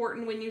really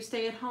important when you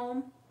stay at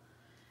home.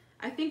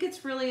 I think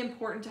it's really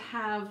important to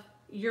have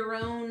your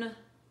own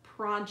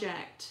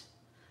project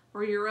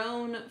or your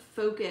own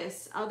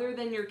focus other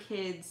than your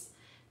kids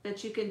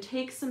that you can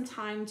take some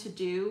time to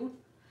do,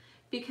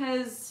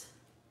 because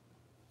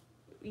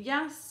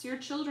yes, your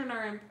children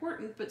are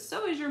important, but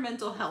so is your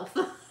mental health.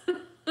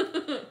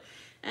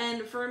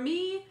 And for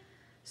me,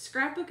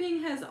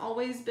 scrapbooking has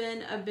always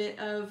been a bit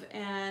of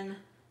an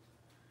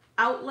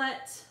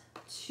outlet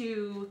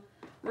to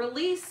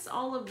release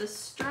all of the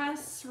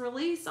stress,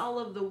 release all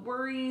of the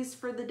worries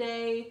for the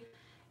day.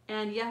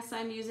 And yes,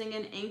 I'm using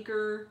an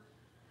anchor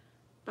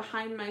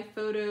behind my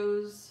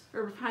photos,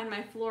 or behind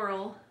my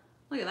floral.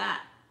 Look at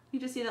that. You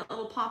just see that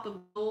little pop of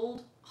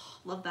gold. Oh,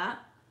 love that.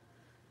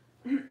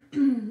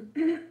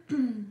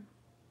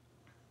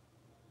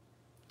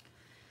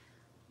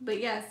 But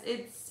yes,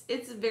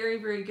 it's very,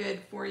 very good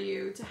for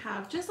you to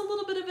have just a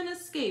little bit of an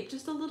escape,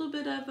 just a little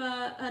bit of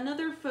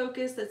another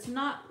focus that's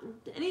not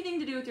anything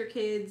to do with your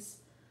kids.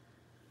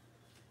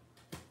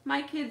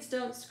 My kids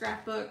don't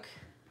scrapbook.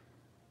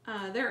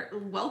 They're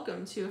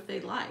welcome to if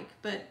they'd like,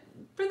 but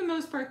for the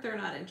most part, they're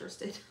not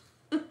interested.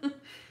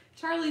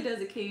 Charlie does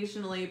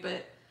occasionally,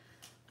 but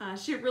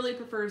she really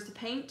prefers to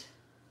paint.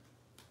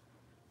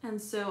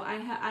 And so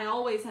I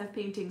always have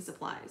painting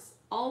supplies.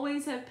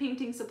 Always have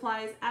painting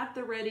supplies at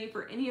the ready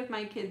for any of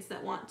my kids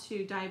that want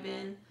to dive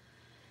in.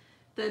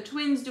 The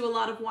twins do a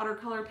lot of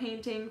watercolor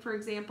painting, for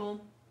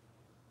example,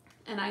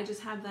 and I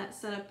just have that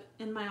set up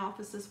in my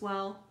office as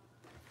well,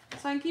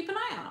 so I can keep an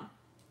eye on them.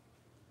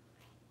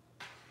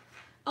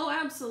 Oh,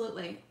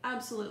 absolutely,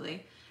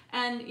 absolutely.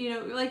 And you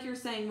know, like you're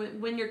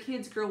saying, when your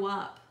kids grow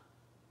up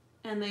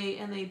and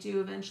they do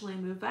eventually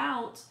move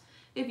out,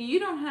 if you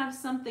don't have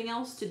something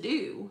else to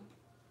do,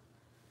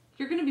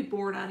 you're going to be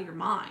bored out of your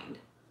mind.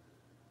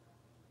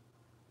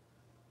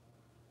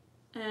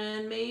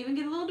 And may even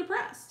get a little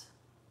depressed.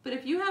 But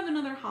if you have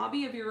another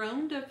hobby of your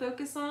own to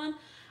focus on,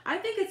 I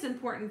think it's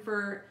important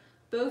for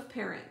both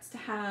parents to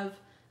have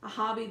a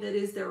hobby that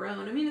is their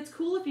own. I mean, it's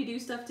cool if you do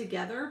stuff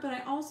together, but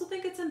I also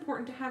think it's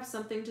important to have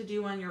something to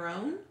do on your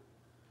own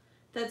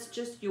that's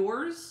just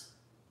yours,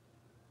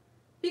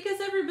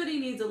 because everybody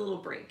needs a little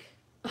break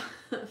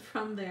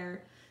from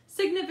their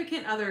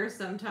significant other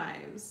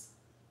sometimes.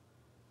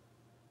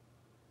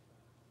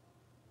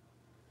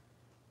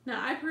 Now,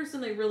 I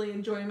personally really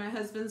enjoy my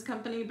husband's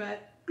company,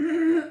 but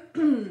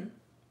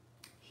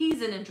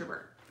he's an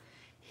introvert.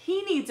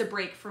 He needs a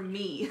break from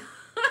me.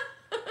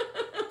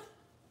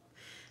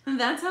 And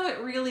that's how it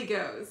really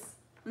goes.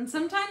 And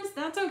sometimes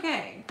that's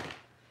okay.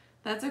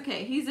 That's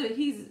okay.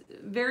 He's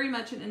very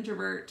much an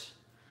introvert.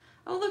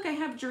 Oh, look, I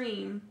have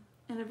Dream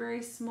in a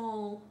very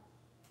small,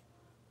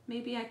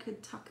 maybe I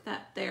could tuck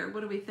that there. What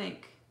do we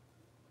think?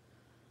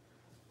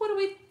 What do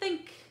we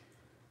think?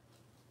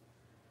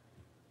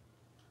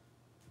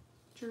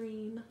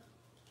 Dream.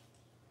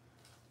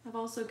 I've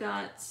also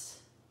got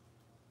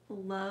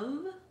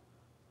Love,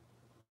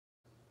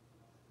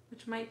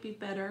 which might be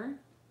better.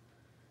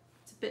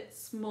 It's a bit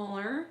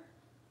smaller.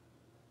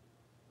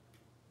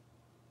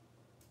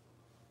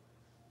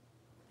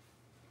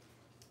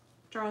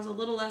 Draws a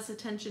little less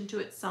attention to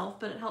itself,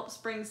 but it helps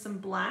bring some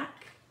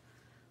black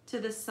to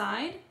the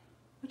side,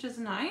 which is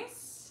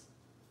nice.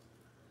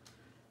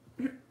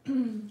 All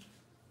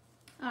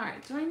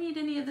right, do I need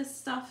any of this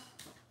stuff?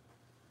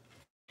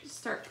 Just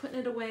start putting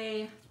it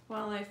away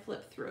while I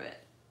flip through it.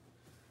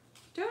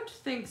 Don't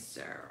think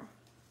so.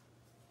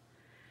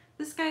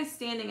 This guy's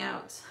standing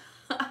out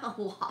a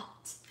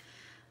lot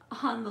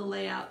on the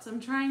layouts.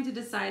 I'm trying to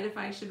decide if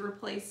I should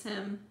replace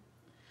him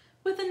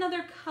with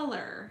another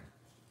color.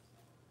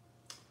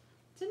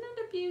 Didn't end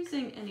up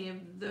using any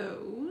of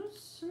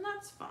those, and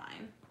that's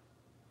fine.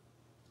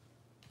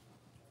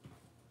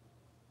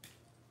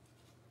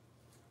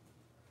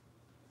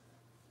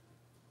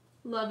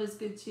 Love is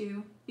good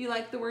too. You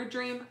like the word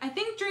dream? I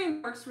think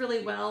dream works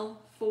really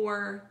well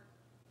for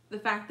the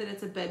fact that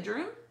it's a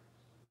bedroom.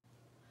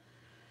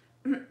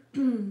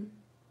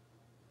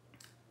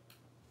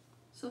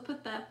 So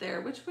put that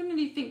there. Which one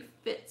do you think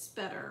fits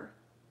better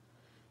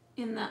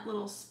in that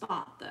little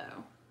spot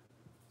though?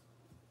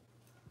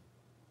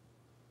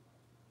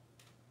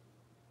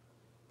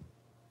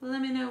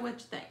 Let me know what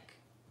you think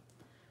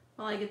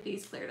while I get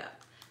these cleared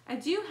up. I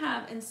do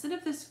have, instead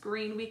of this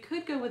green, we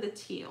could go with a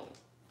teal,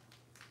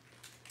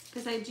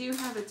 because I do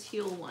have a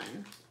teal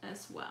one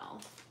as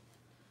well.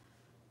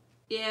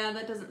 Yeah,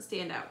 that doesn't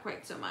stand out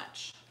quite so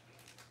much.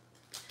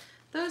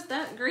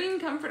 That green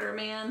comforter,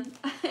 man,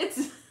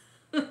 it's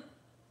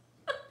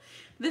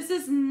this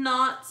is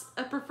not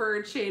a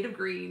preferred shade of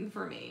green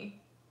for me.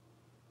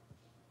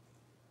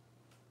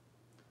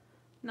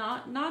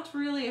 Not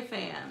really a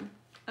fan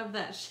of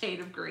that shade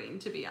of green,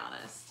 to be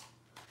honest.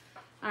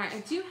 All right, I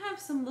do have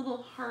some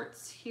little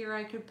hearts here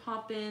I could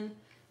pop in.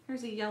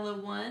 Here's a yellow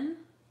one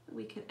that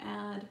we could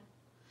add.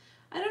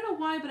 I don't know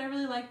why, but I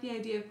really like the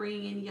idea of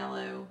bringing in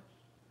yellow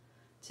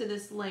to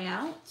this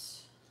layout.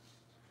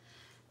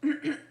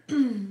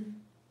 And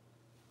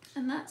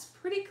that's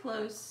pretty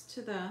close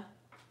to the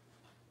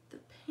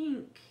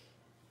pink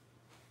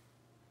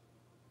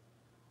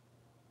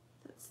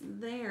that's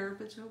there,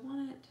 but I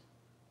want it.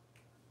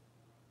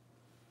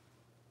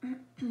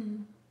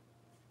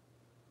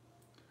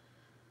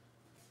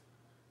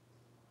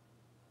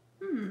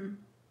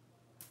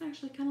 I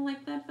actually kind of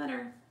like that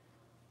better.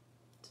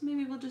 So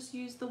maybe we'll just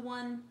use the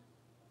one.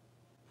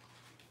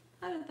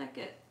 How did that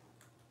get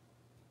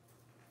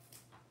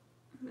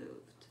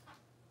moved?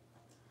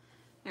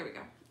 There we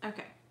go.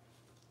 Okay.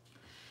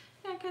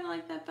 Yeah, I kind of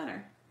like that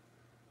better.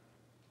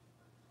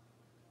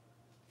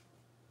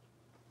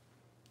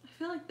 I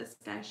feel like this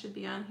guy should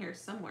be on here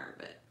somewhere,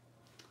 but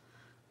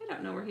I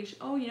don't know where he should,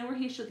 oh, you know where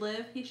he should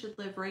live? He should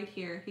live right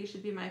here. He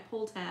should be my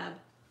pull tab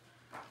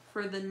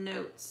for the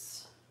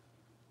notes,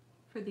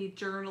 for the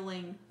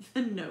journaling,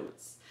 the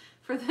notes,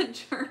 for the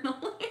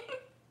journaling.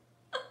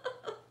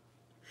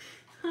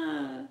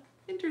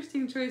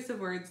 Interesting choice of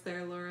words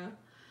there, Laura.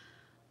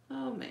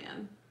 Oh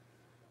man,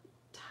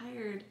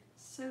 tired,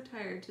 so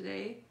tired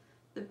today.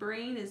 The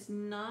brain is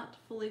not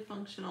fully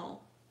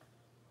functional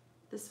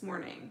this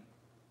morning.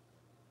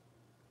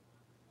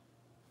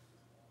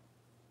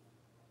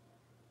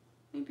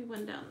 Maybe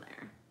one down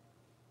there.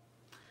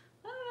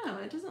 I don't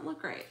know, it doesn't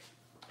look right.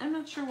 I'm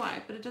not sure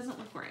why, but it doesn't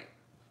look right.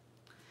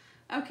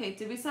 Okay,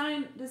 did we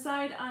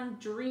decide on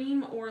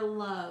dream or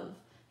love?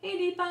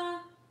 Hey Deepa,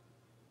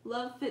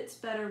 love fits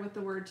better with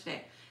the word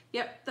today.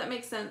 Yep, that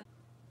makes sense.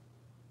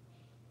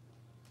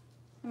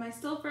 Am I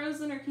still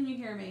frozen or can you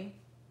hear me?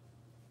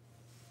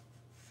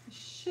 You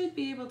should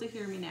be able to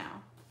hear me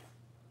now.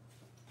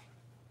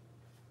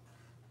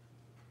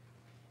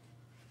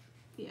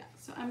 Yeah,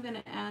 so I'm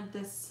gonna add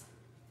this.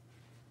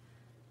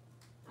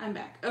 I'm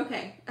back,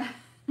 okay.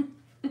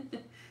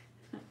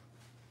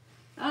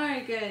 All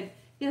right, good.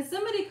 Yeah,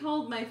 somebody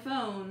called my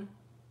phone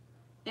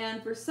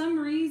and for some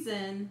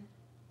reason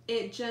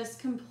it just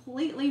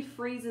completely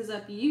freezes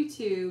up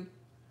YouTube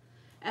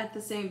at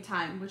the same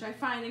time, which I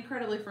find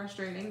incredibly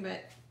frustrating,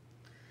 but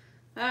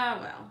oh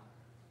well.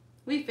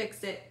 We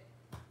fixed it.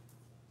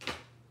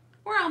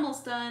 We're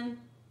almost done.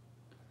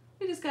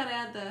 We just gotta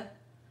add the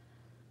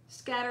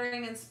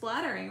scattering and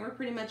splattering. We're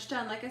pretty much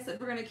done. Like I said,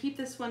 we're gonna keep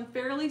this one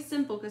fairly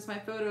simple because my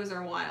photos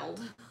are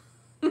wild.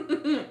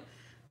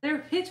 They're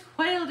a bit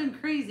wild and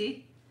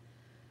crazy.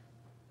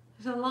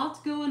 There's a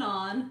lot going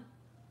on.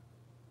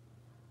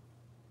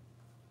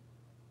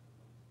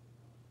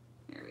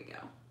 There we go.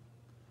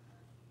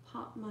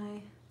 Pop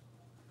my,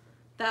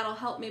 that'll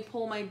help me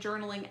pull my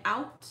journaling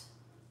out.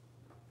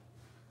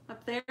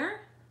 Up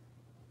there.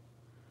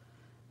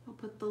 I'll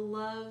put the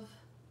love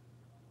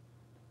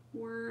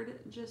word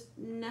just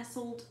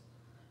nestled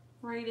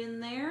right in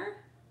there.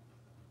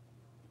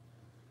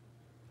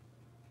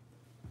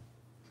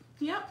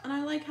 Yep, and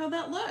I like how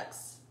that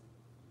looks.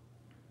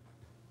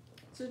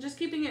 So just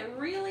keeping it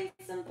really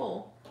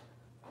simple.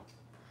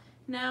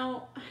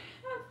 Now, I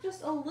have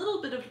just a little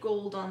bit of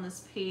gold on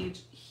this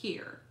page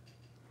here.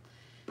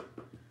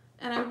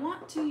 And I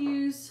want to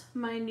use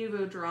my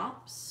Nuvo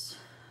drops,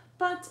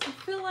 but I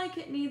feel like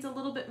it needs a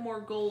little bit more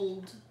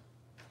gold.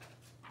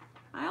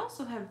 I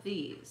also have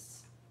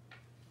these.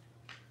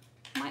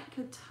 Might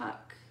could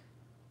tuck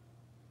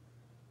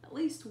at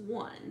least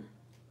one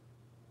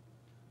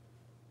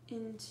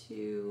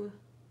into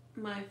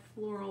my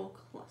floral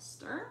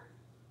cluster.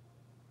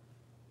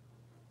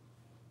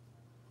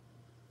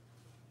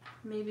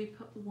 Maybe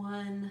put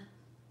one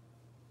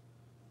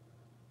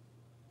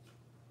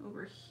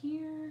over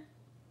here.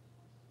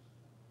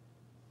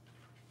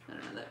 I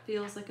don't know, that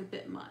feels like a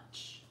bit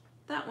much.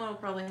 That one will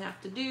probably have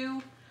to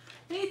do.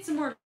 I need some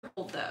more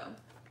gold though.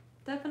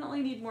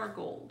 Definitely need more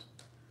gold.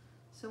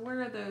 So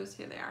where are those?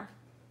 Here they are.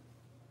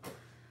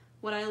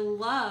 What I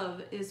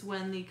love is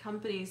when the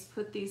companies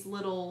put these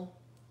little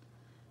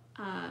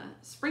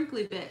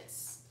sprinkly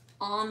bits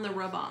on the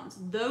rub-ons.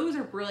 Those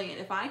are brilliant.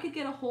 If I could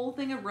get a whole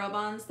thing of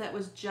rub-ons that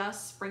was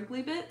just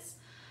sprinkly bits,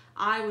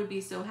 I would be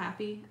so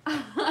happy.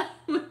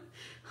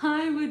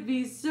 I would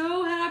be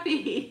so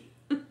happy.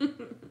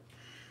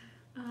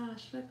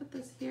 Should I put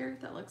this here?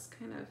 That looks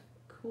kind of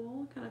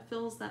cool. Kind of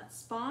fills that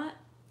spot.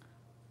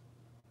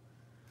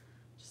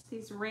 Just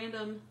these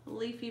random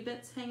leafy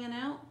bits hanging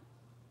out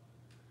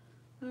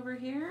over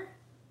here.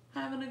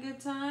 Having a good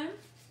time.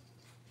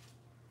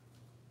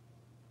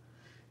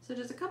 So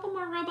just a couple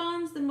more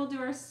rub-ons, then we'll do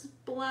our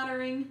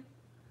splattering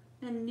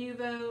and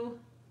Nuvo,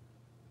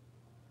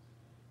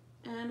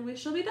 and we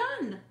shall be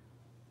done.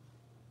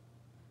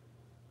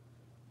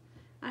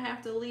 I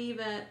have to leave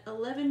at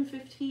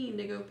 11:15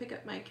 to go pick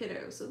up my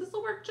kiddo, so this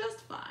will work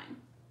just fine.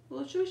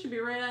 Well, we should be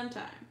right on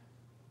time.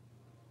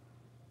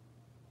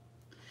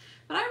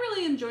 But I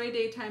really enjoy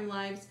daytime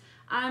lives.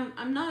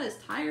 I'm not as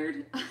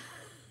tired.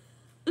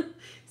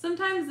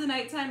 Sometimes the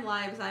nighttime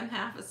lives, I'm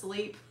half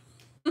asleep.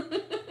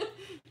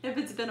 If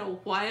it's been a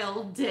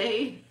wild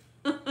day.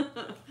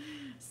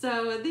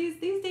 So these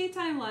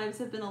daytime lives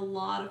have been a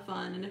lot of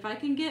fun, and if I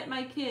can get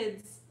my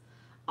kids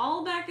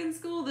all back in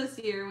school this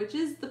year, which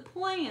is the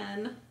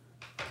plan,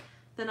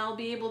 then I'll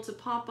be able to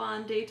pop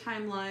on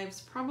daytime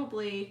lives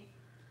probably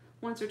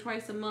once or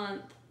twice a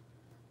month,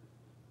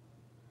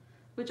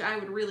 which I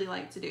would really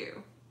like to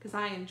do because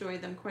I enjoy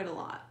them quite a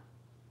lot.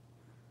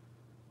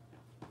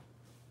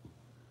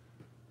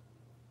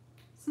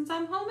 Since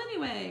I'm home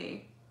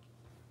anyway.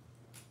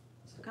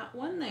 So got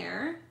one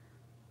there.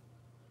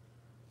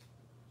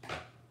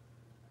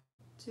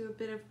 Do a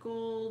bit of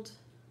gold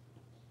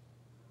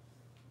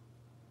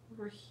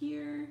over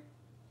here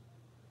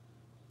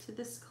to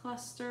this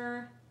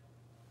cluster,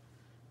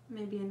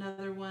 maybe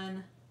another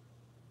one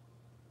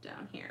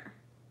down here.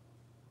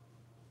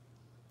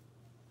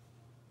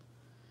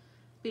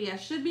 But yeah,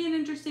 should be an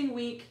interesting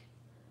week.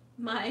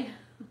 My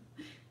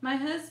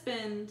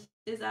husband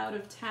is out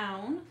of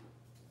town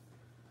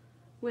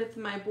with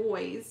my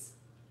boys,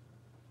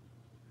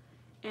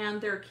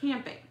 and they're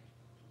camping.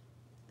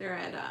 They're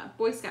at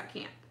Boy Scout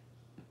camp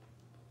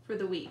for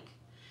the week.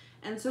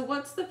 And so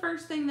what's the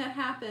first thing that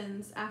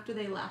happens after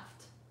they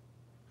left?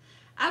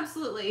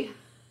 Absolutely.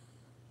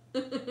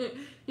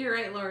 You're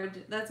right,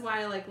 Lord. That's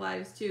why I like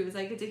lives too, is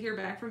I get to hear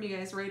back from you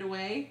guys right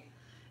away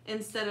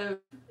instead of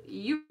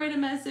you write a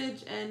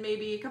message and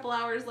maybe a couple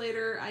hours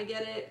later I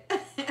get it.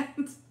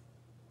 And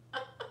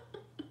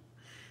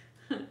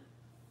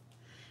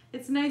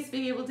it's nice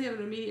being able to have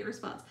an immediate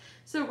response.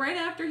 So right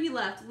after he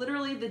left,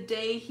 literally the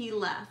day he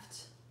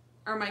left,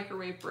 our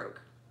microwave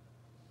broke.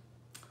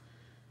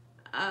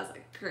 I was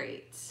like,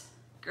 great,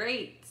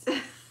 great.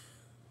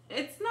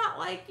 It's not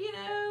like, you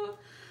know,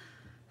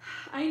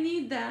 I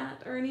need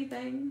that or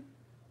anything.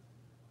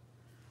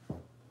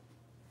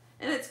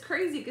 And it's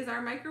crazy because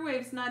our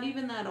microwave's not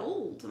even that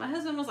old. My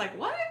husband was like,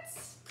 what?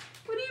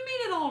 What do you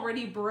mean it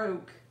already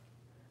broke?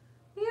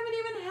 We haven't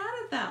even had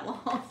it that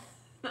long.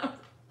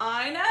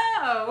 I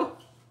know.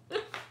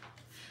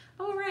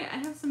 Oh, right. I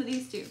have some of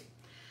these too.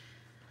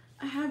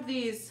 I have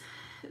these,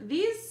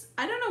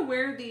 I don't know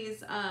where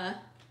these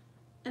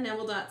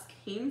enamel dots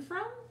came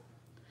from,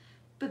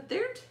 but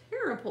they're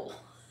terrible.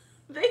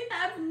 They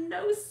have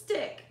no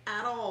stick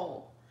at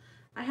all.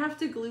 I have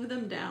to glue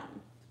them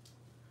down.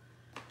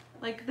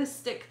 Like the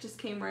stick just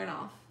came right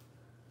off.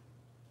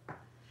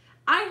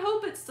 I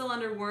hope it's still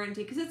under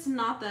warranty because it's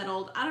not that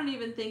old. I don't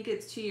even think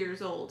it's 2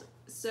 years old.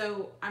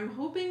 So I'm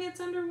hoping it's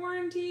under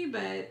warranty,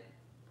 but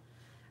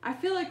I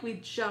feel like we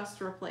just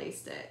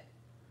replaced it.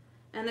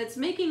 And it's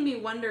making me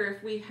wonder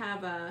if we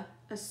have a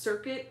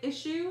circuit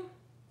issue.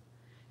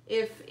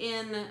 If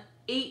in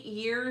 8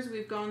 years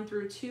we've gone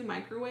through 2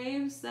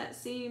 microwaves, that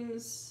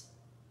seems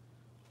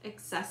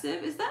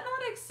excessive. Is that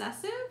not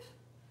excessive?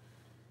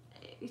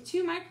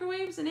 2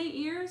 microwaves in 8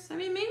 years? I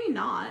mean, maybe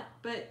not,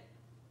 but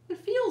it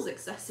feels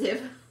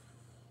excessive.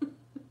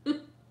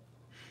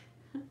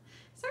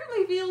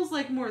 Certainly feels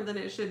like more than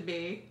it should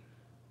be.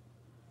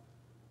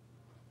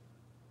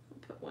 I'll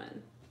put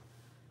one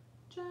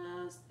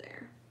just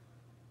there.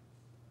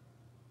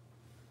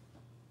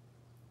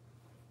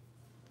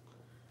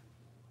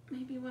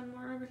 Maybe one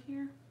more over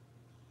here.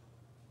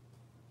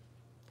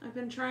 I've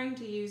been trying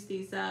to use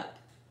these up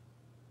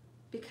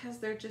because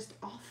they're just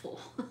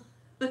awful.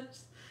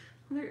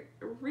 They're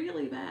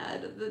really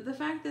bad. The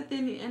fact that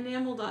the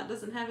enamel dot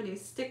doesn't have any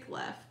stick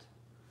left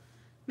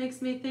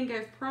makes me think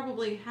I've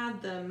probably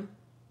had them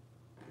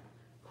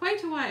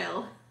quite a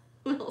while,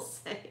 we'll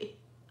say.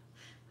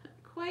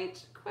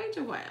 Quite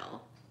a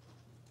while.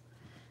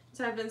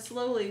 So I've been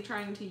slowly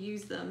trying to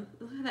use them.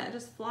 Look at that, it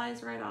just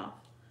flies right off.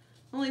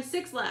 Only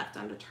 6 left.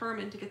 I'm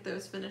determined to get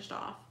those finished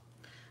off.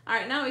 All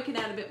right, now we can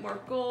add a bit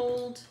more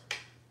gold.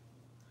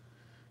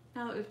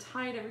 Now that we've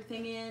tied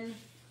everything in.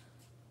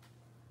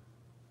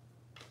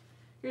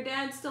 Your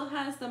dad still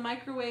has the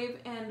microwave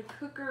and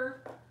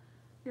cooker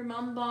your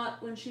mom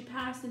bought when she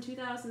passed in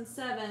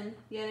 2007,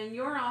 yet in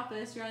your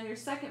office, you're on your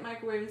 2nd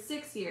microwave in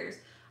 6 years.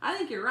 I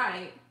think you're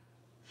right.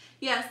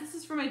 Yes, this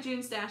is for my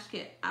June stash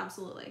kit.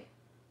 Absolutely.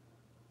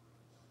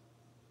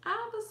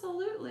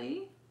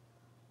 Absolutely.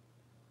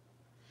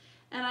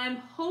 And I'm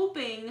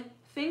hoping,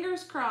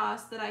 fingers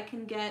crossed, that I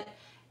can get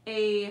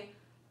a,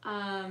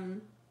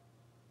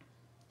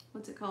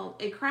 what's it called?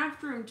 A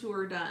craft room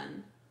tour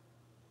done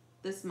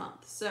this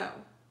month. So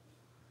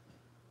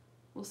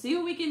we'll see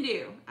what we can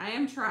do. I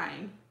am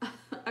trying.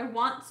 I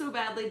want so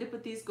badly to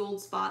put these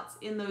gold spots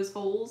in those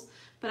holes,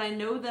 but I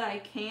know that I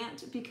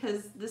can't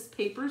because this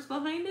paper's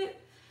behind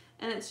it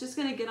and it's just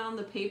gonna get on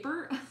the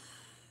paper.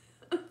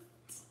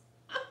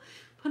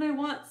 But I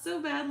want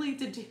so badly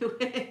to do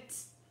it.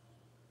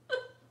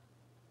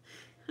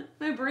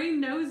 My brain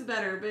knows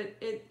better, but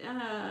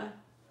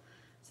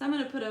so I'm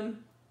gonna put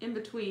them in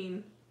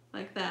between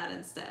like that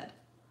instead.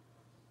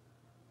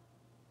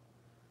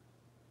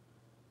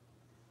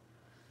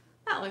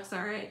 That looks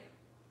all right.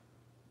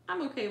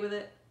 I'm okay with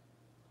it.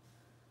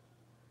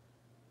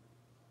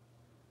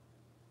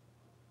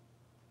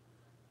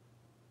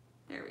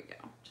 There we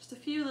go. Just a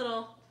few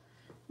little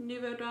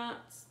Nuvo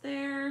dots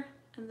there,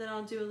 and then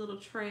I'll do a little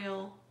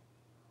trail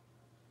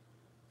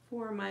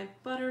for my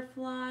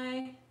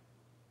butterfly.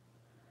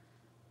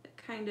 That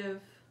kind of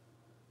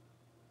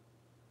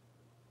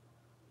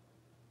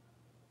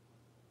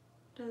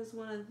does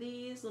one of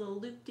these little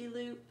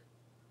loop-de-loop.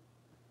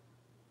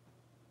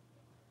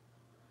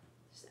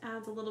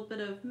 Adds a little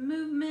bit of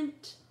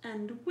movement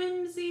and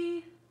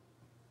whimsy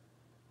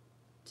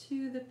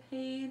to the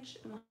page.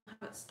 And we'll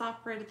have it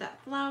stop right at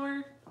that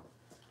flower.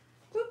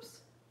 Whoops.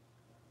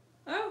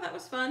 Oh, that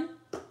was fun.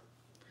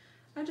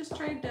 I just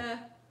tried to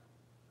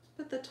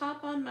put the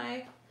top on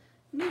my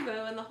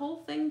Nuvo and the whole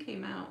thing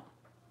came out.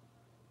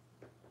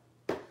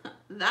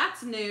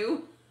 That's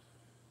new.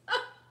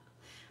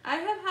 I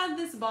have had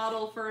this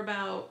bottle for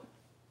about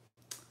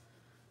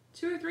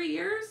 2 or 3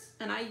 years,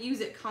 and I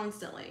use it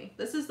constantly.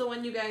 This is the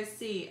one you guys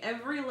see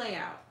every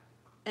layout,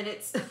 and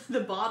it's the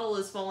bottle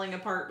is falling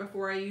apart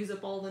before I use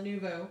up all the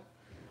Nuvo.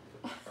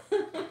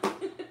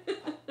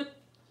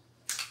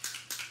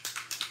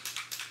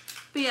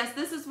 But But yes,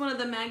 this is one of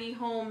the Maggie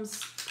Holmes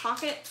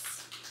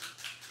pockets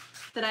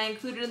that I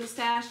included in the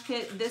stash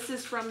kit. This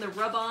is from the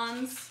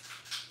rub-ons.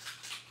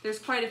 There's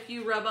quite a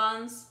few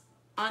rub-ons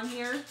on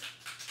here,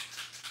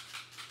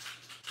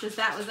 because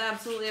that was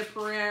absolutely a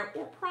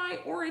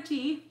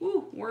priority.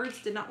 Ooh,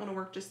 words did not want to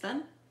work just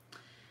then.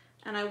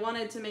 And I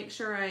wanted to make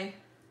sure I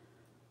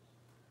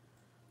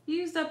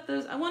used up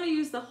those. I want to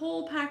use the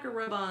whole pack of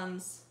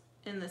rub-ons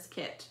in this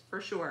kit for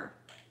sure.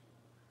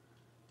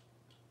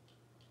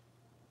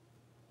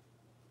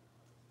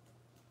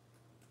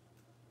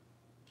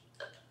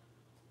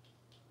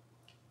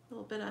 A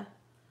little bit of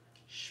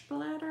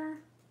splatter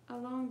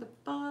along the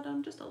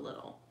bottom, just a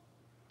little.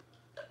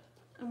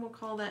 And we'll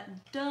call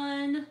that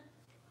done.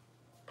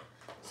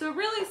 So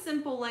really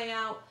simple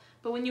layout,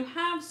 but when you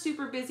have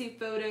super busy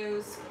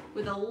photos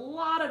with a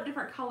lot of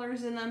different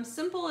colors in them,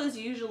 simple is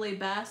usually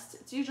best.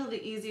 It's usually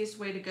the easiest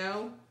way to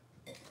go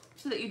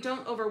so that you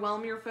don't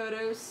overwhelm your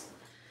photos.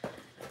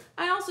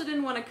 I also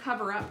didn't want to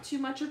cover up too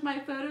much of my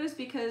photos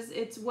because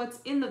it's what's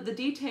in the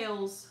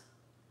details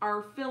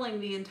are filling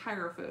the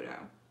entire photo.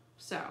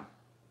 So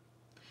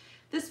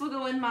this will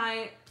go in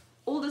my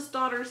oldest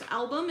daughter's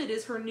album. It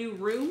is her new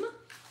room.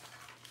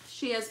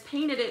 She has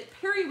painted it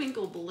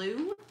periwinkle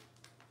blue.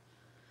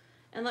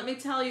 And let me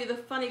tell you, the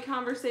funny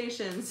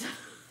conversations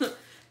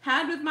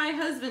had with my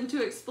husband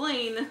to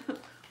explain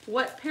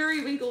what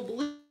periwinkle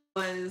blue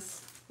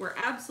was were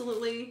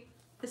absolutely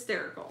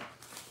hysterical.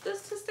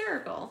 Just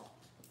hysterical.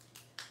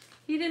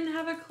 He didn't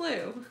have a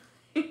clue.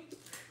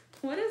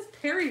 What is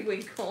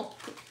periwinkle?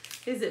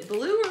 Is it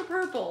blue or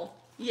purple?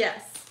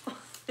 Yes.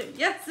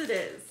 Yes, it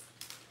is.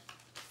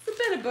 It's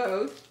a bit of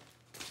both.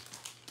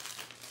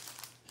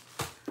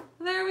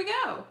 There we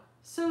go.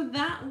 So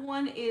that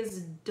one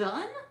is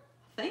done,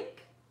 I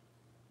think.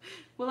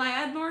 Will I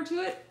add more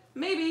to it?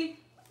 Maybe.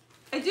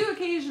 I do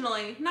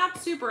occasionally, not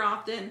super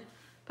often,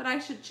 but I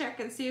should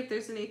check and see if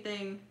there's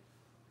anything.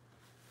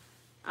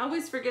 I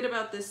always forget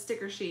about this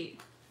sticker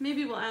sheet.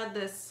 Maybe we'll add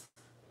this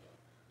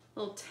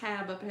little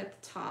tab up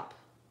at the top.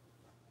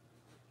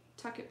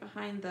 Tuck it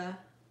behind the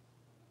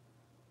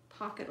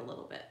pocket a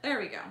little bit. There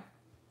we go.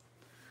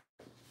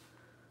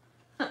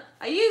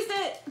 I used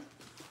it.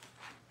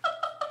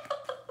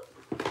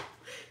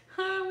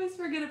 I always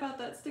forget about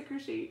that sticker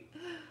sheet.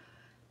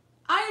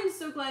 I am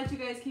so glad you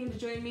guys came to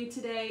join me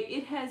today.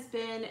 It has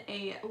been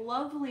a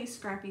lovely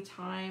scrappy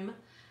time,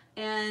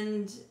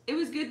 and it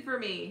was good for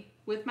me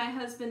with my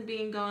husband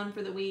being gone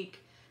for the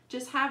week.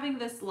 Just having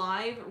this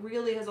live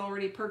really has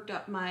already perked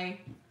up my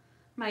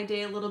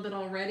day a little bit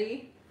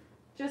already,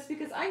 just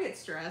because I get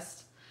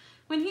stressed.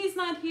 When he's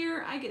not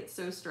here, I get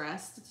so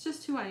stressed. It's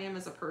just who I am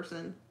as a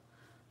person.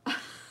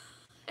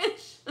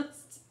 It's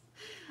just,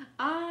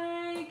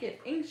 I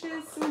get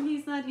anxious when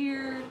he's not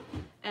here,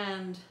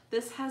 and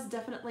this has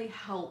definitely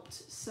helped.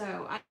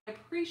 So I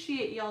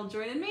appreciate y'all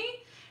joining me,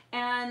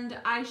 and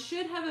I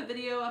should have a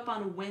video up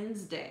on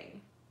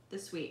Wednesday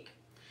this week.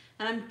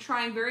 And I'm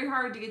trying very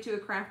hard to get to a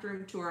craft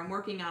room tour. I'm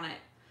working on it.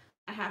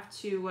 I have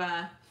to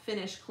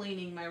finish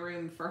cleaning my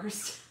room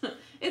first.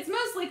 It's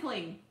mostly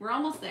clean. We're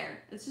almost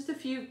there. It's just a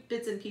few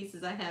bits and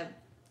pieces I have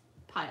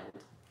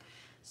piled.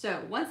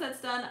 So once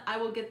that's done, I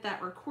will get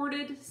that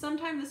recorded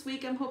sometime this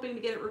week. I'm hoping to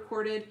get it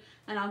recorded,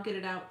 and I'll get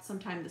it out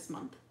sometime this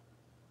month.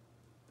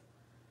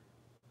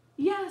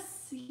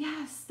 Yes,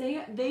 yes,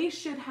 they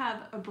should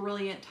have a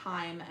brilliant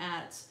time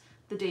at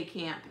the day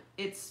camp.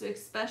 It's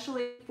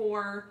especially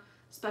for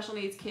special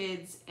needs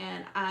kids,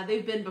 and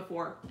they've been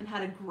before and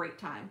had a great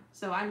time.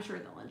 So I'm sure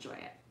they'll enjoy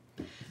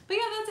it. But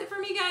yeah, that's it for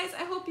me, guys.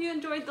 I hope you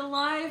enjoyed the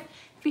live.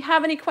 If you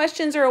have any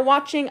questions or are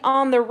watching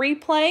on the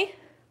replay,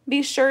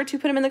 be sure to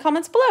put them in the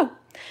comments below.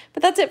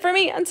 But that's it for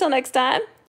me. Until next time.